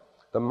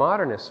 the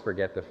modernists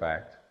forget the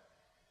fact,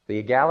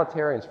 the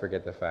egalitarians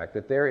forget the fact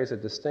that there is a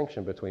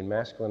distinction between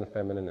masculine and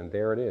feminine, and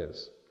there it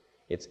is.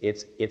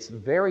 It's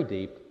very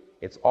deep.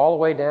 It's all the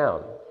way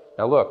down.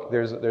 Now look,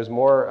 there's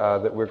more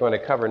that we're going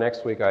to cover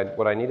next week.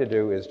 What I need to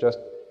do is just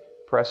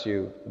press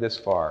you this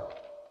far.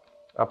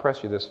 I'll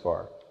press you this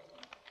far.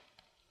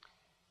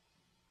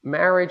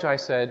 Marriage, I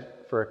said,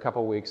 for a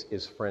couple weeks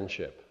is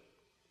friendship.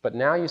 But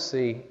now you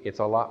see it's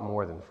a lot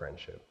more than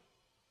friendship.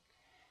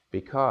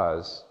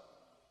 Because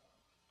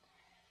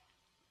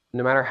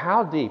no matter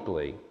how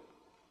deeply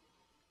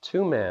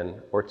two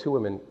men or two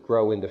women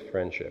grow into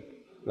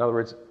friendship, in other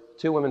words,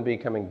 two women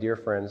becoming dear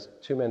friends,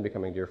 two men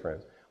becoming dear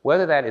friends,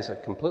 whether that is a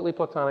completely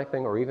platonic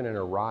thing or even an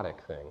erotic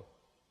thing,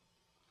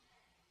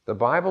 the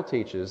Bible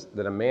teaches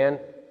that a man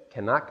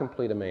cannot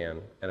complete a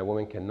man and a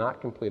woman cannot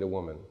complete a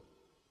woman.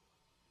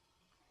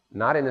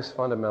 Not in this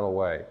fundamental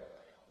way.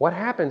 What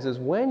happens is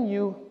when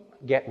you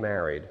get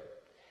married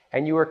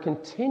and you are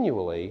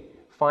continually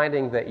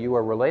finding that you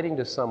are relating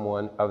to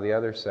someone of the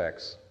other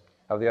sex,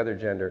 of the other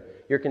gender,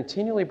 you're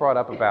continually brought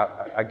up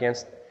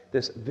against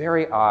this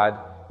very odd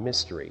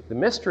mystery. The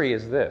mystery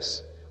is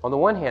this. On the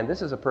one hand,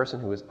 this is a person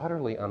who is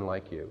utterly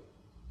unlike you,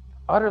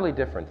 utterly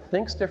different,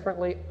 thinks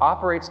differently,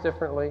 operates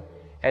differently,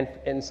 and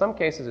in some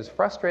cases is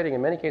frustrating,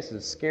 in many cases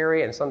it's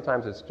scary, and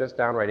sometimes it's just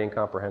downright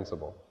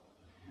incomprehensible.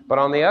 But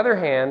on the other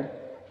hand,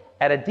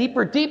 at a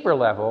deeper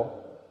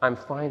level, I'm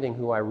finding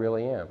who I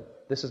really am.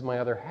 This is my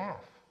other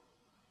half.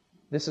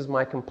 This is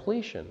my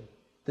completion.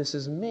 This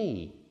is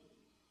me.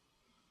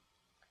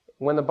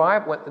 When the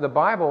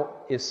Bible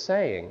is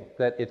saying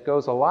that it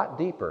goes a lot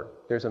deeper,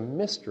 there's a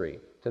mystery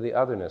to the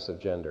otherness of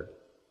gender.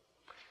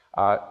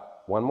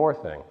 One more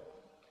thing.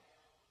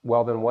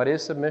 Well, then what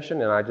is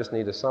submission? And I just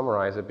need to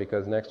summarize it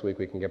because next week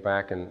we can get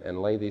back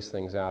and lay these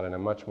things out in a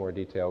much more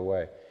detailed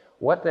way.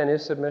 What then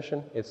is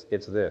submission? It's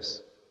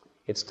this.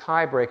 It's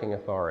tie-breaking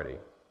authority.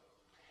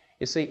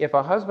 You see, if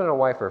a husband and a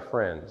wife are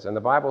friends, and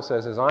the Bible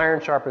says, as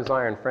iron sharpens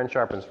iron, friend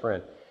sharpens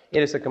friend,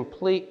 it is a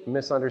complete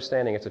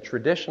misunderstanding. It's a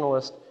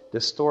traditionalist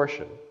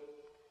distortion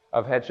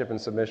of headship and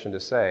submission to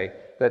say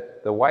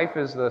that the wife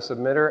is the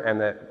submitter and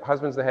the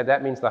husband's the head.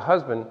 That means the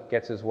husband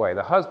gets his way.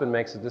 The husband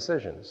makes the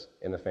decisions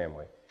in the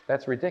family.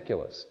 That's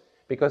ridiculous.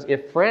 Because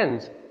if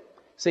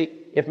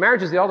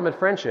marriage is the ultimate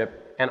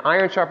friendship, and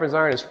iron sharpens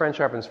iron is friend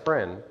sharpens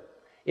friend,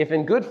 if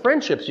in good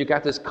friendships you've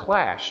got this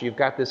clash, you've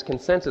got this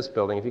consensus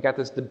building, if you've got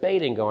this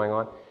debating going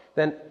on,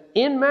 then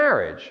in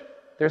marriage,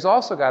 there's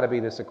also got to be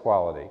this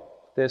equality,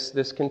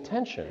 this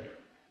contention,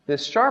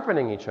 this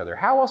sharpening each other.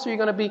 How else are you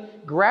going to be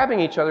grabbing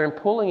each other and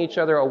pulling each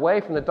other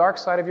away from the dark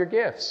side of your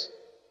gifts?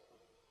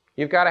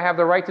 You've got to have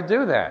the right to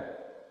do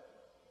that.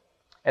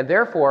 And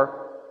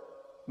therefore,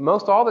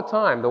 most all the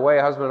time, the way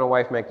a husband and a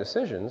wife make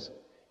decisions,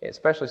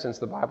 especially since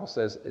the Bible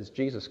says it's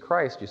Jesus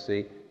Christ, you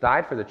see,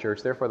 died for the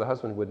church, therefore the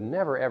husband would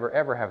never, ever,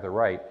 ever have the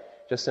right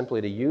just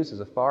simply to use his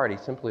authority,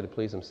 simply to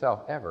please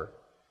himself, ever.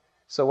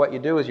 So what you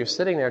do is you're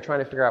sitting there trying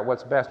to figure out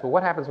what's best, but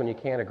what happens when you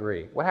can't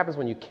agree? What happens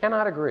when you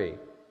cannot agree?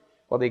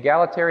 Well, the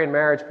egalitarian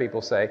marriage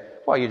people say,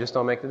 well, you just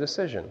don't make the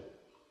decision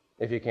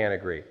if you can't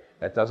agree.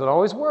 That doesn't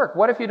always work.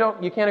 What if you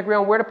can't agree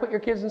on where to put your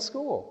kids in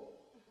school?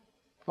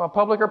 Well,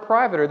 public or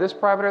private, or this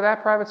private or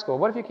that private school?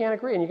 What if you can't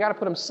agree and you got to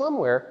put them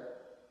somewhere?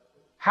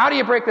 How do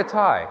you break the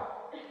tie?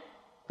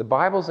 The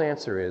Bible's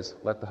answer is,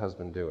 let the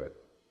husband do it.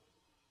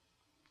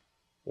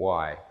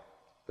 Why?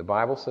 The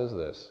Bible says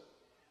this.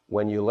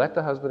 When you let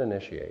the husband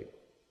initiate,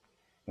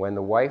 when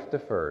the wife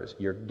defers,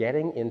 you're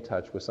getting in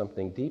touch with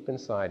something deep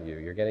inside you.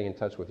 You're getting in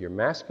touch with your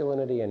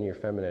masculinity and your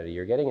femininity.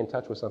 You're getting in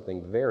touch with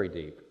something very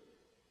deep,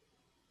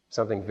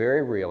 something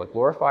very real. It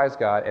glorifies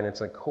God, and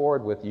it's in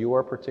accord with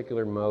your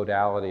particular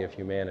modality of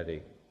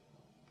humanity.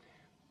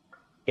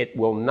 It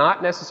will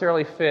not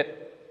necessarily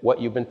fit what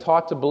you've been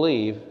taught to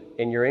believe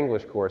in your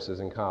English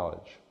courses in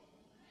college.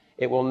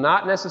 It will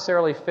not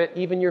necessarily fit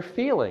even your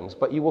feelings,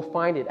 but you will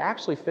find it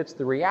actually fits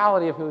the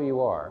reality of who you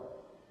are.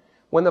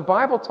 When the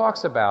Bible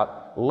talks about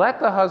let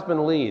the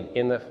husband lead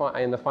in the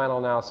final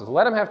analysis,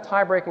 let him have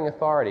tie-breaking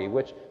authority,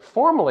 which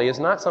formally is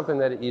not something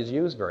that is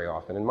used very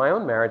often. In my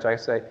own marriage, I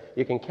say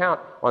you can count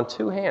on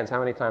two hands how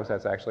many times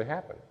that's actually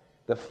happened.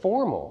 The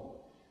formal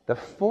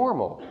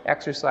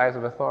exercise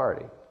of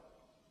authority.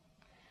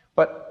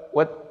 But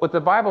what the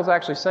Bible's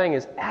actually saying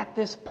is, at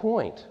this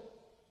point,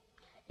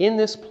 in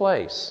this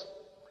place,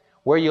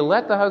 where you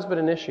let the husband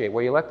initiate,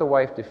 where you let the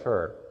wife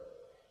defer,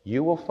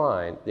 you will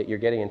find that you're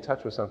getting in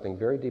touch with something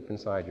very deep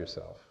inside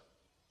yourself.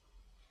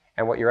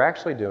 And what you're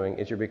actually doing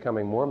is you're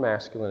becoming more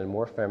masculine and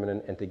more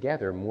feminine, and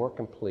together more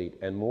complete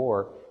and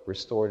more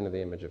restored into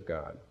the image of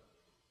God.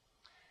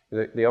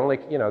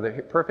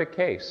 The perfect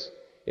case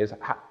is,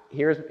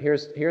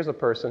 here's a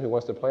person who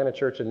wants to plant a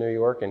church in New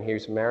York, and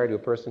he's married to a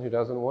person who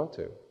doesn't want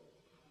to.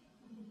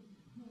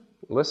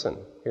 Listen,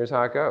 here's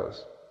how it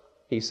goes.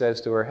 He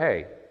says to her,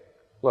 hey,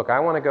 look, I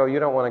want to go, you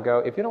don't want to go.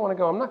 If you don't want to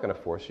go, I'm not going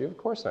to force you. Of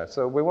course not.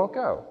 So we won't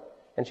go.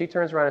 And she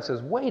turns around and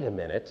says, wait a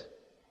minute.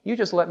 You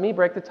just let me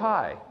break the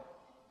tie.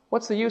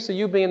 What's the use of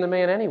you being the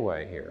man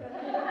anyway here?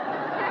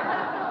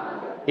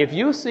 If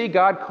you see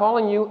God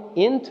calling you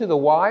into the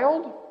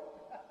wild,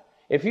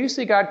 if you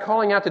see God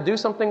calling out to do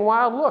something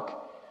wild,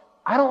 look,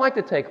 I don't like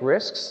to take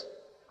risks.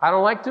 I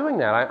don't like doing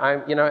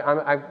that.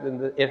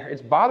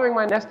 It's bothering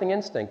my nesting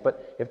instinct.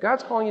 But if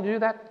God's calling you to do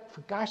that,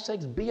 for gosh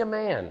sakes, be a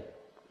man.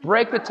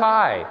 Break the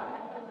tie.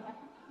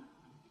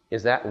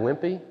 Is that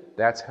wimpy?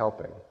 That's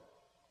helping.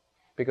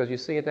 Because you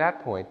see, at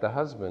that point, the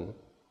husband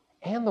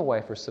and the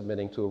wife are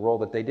submitting to a role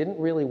that they didn't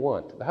really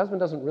want. The husband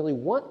doesn't really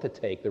want to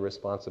take the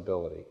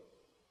responsibility.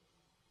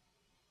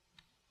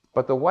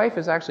 But the wife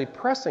is actually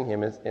pressing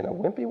him in a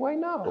wimpy way?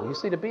 No. You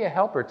see, to be a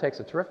helper takes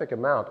a terrific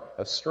amount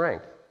of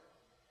strength.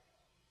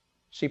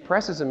 She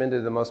presses him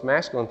into the most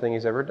masculine thing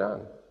he's ever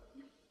done.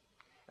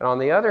 And on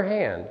the other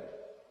hand,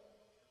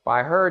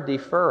 by her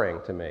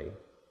deferring to me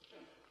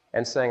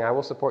and saying, I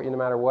will support you no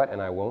matter what,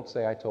 and I won't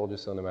say I told you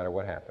so no matter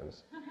what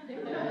happens,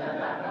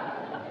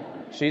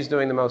 she's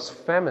doing the most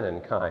feminine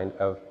kind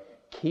of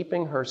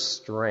keeping her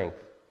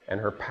strength and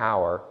her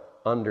power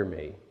under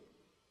me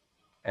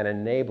and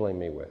enabling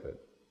me with it.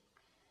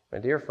 My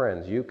dear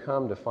friends, you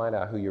come to find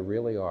out who you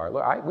really are.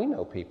 Look, we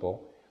know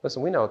people.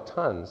 Listen, we know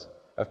tons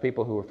of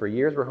people who for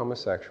years were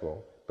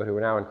homosexual, but who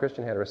are now in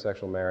Christian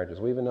heterosexual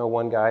marriages. We even know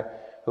one guy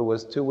who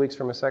was 2 weeks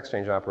from a sex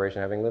change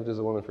operation, having lived as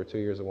a woman for 2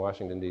 years in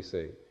Washington,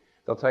 D.C.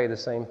 They'll tell you the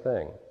same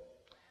thing,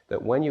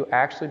 that when you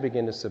actually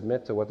begin to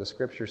submit to what the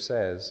Scripture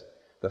says,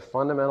 the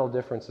fundamental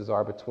differences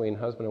are between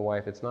husband and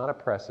wife. It's not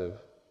oppressive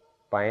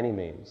by any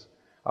means.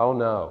 Oh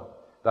no,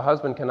 the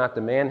husband cannot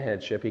demand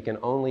headship, he can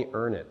only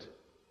earn it.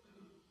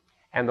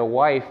 And the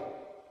wife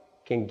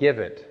can give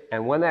it.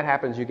 And when that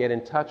happens, you get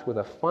in touch with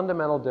a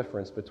fundamental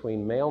difference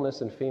between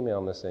maleness and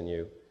femaleness in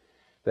you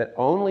that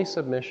only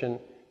submission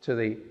to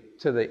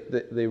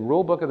the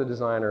rule book of the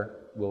designer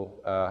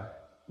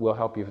will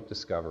help you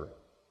discover.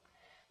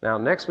 Now,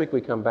 next week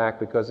we come back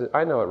because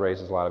I know it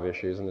raises a lot of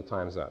issues and the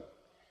time's up.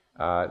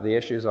 The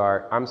issues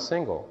are, I'm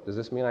single. Does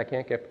this mean I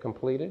can't get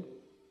completed?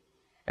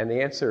 And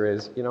the answer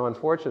is,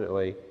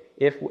 unfortunately,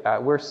 if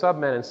we're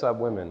sub-men and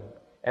sub-women,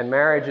 and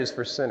marriage is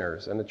for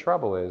sinners. And the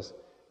trouble is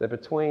that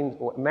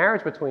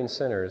marriage between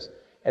sinners,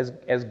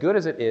 as good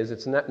as it is,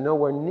 it's not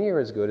nowhere near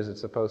as good as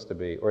it's supposed to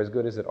be, or as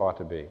good as it ought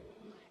to be.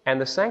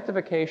 And the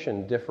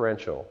sanctification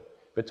differential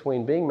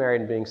between being married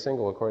and being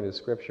single, according to the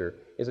Scripture,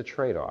 is a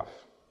trade-off.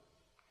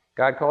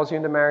 God calls you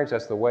into marriage.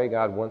 That's the way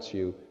God wants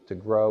you to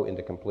grow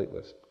into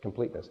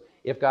completeness.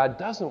 If God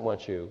doesn't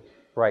want you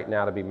right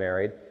now to be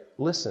married,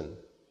 listen,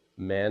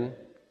 men,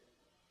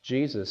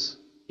 Jesus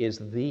is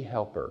the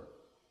helper.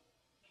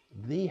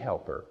 The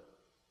helper.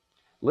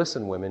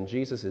 Listen, women,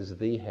 Jesus is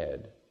the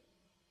head.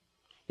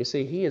 You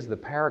see, he is the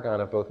paragon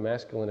of both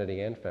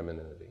masculinity and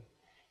femininity.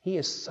 He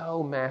is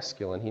so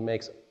masculine, he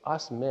makes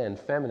us men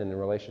feminine in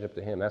relationship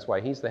to him. That's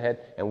why he's the head,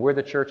 and we're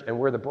the church, and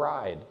we're the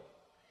bride.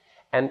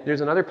 And there's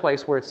another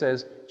place where it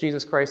says,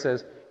 Jesus Christ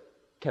says,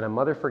 can a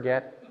mother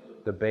forget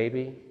the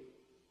baby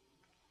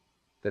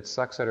that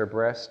sucks at her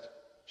breast?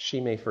 She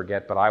may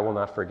forget, but I will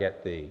not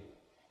forget thee.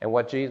 And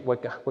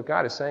what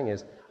God is saying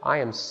is, I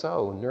am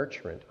so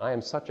nurturant, I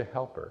am such a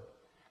helper,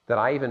 that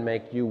I even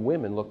make you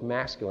women look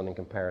masculine in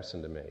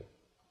comparison to me.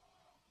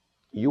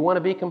 You want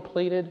to be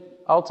completed?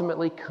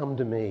 Ultimately, come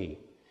to me.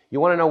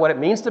 You want to know what it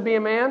means to be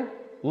a man?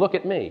 Look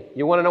at me.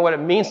 You want to know what it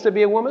means to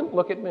be a woman?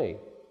 Look at me.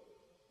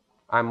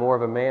 I'm more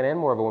of a man and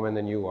more of a woman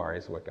than you are,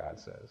 is what God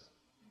says.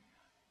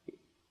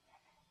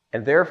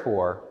 And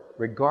therefore,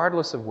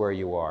 regardless of where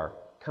you are,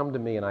 come to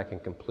me and I can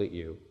complete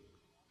you.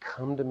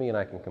 Come to me and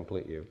I can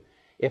complete you.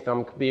 If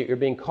you're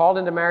being called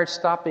into marriage,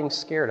 stop being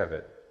scared of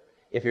it.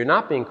 If you're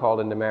not being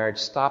called into marriage,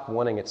 stop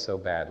wanting it so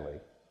badly.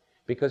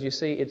 Because you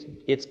see,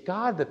 it's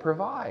God that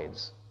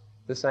provides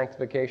the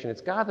sanctification.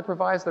 It's God that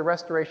provides the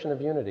restoration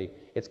of unity.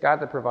 It's God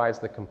that provides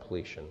the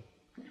completion.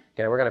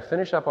 Okay, we're going to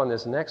finish up on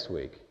this next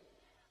week.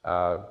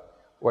 I'm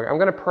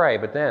going to pray,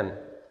 but then,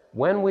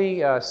 when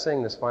we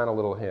sing this final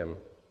little hymn,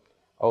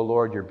 "O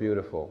Lord, you're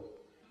beautiful.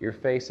 Your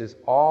face is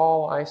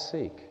all I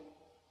seek.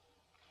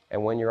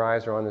 And when your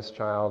eyes are on this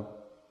child,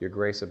 your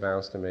grace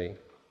abounds to me."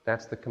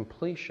 That's the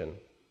completion,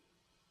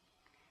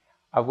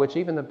 of which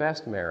even the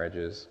best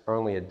marriages are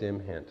only a dim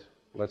hint.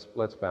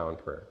 Let's bow in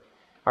prayer.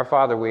 Our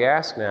Father, we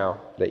ask now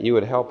that you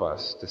would help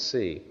us to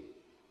see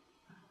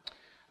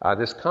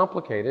this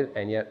complicated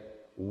and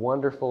yet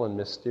wonderful and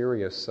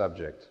mysterious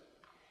subject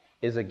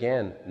is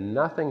again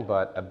nothing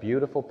but a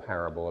beautiful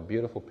parable, a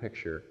beautiful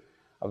picture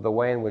of the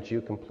way in which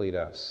you complete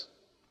us.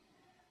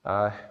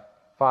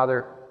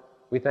 Father,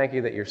 We thank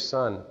you that your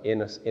Son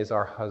in us is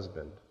our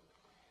husband.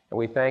 And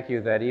we thank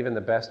you that even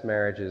the best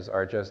marriages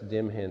are just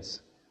dim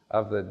hints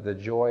of the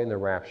joy and the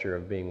rapture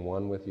of being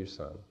one with your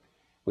Son.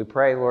 We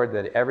pray, Lord,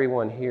 that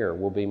everyone here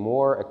will be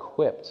more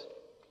equipped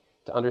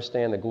to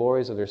understand the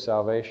glories of their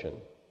salvation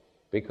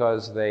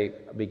because they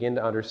begin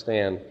to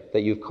understand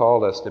that you've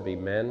called us to be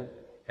men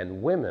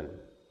and women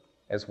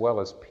as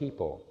well as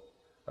people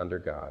under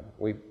God.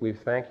 We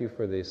thank you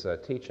for this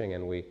teaching,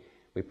 and we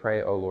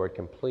pray, oh Lord,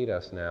 complete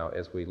us now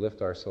as we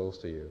lift our souls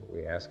to you.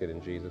 We ask it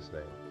in Jesus'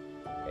 name.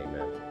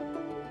 Amen.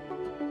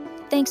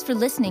 Thanks for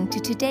listening to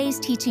today's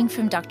teaching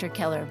from Dr.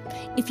 Keller.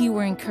 If you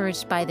were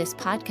encouraged by this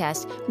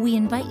podcast, we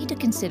invite you to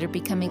consider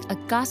becoming a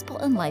Gospel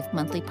and Life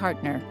monthly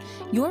partner.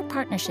 Your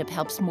partnership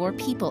helps more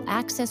people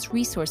access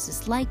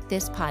resources like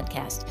this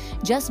podcast.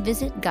 Just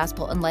visit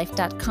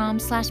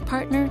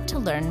gospelandlife.com/partner to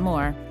learn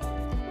more.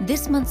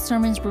 This month's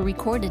sermons were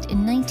recorded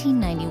in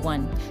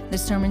 1991. The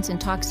sermons and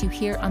talks you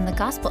hear on the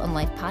Gospel and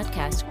Life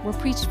podcast were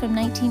preached from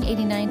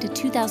 1989 to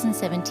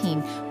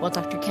 2017, while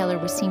Dr. Keller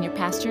was senior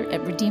pastor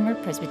at Redeemer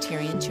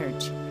Presbyterian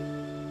Church.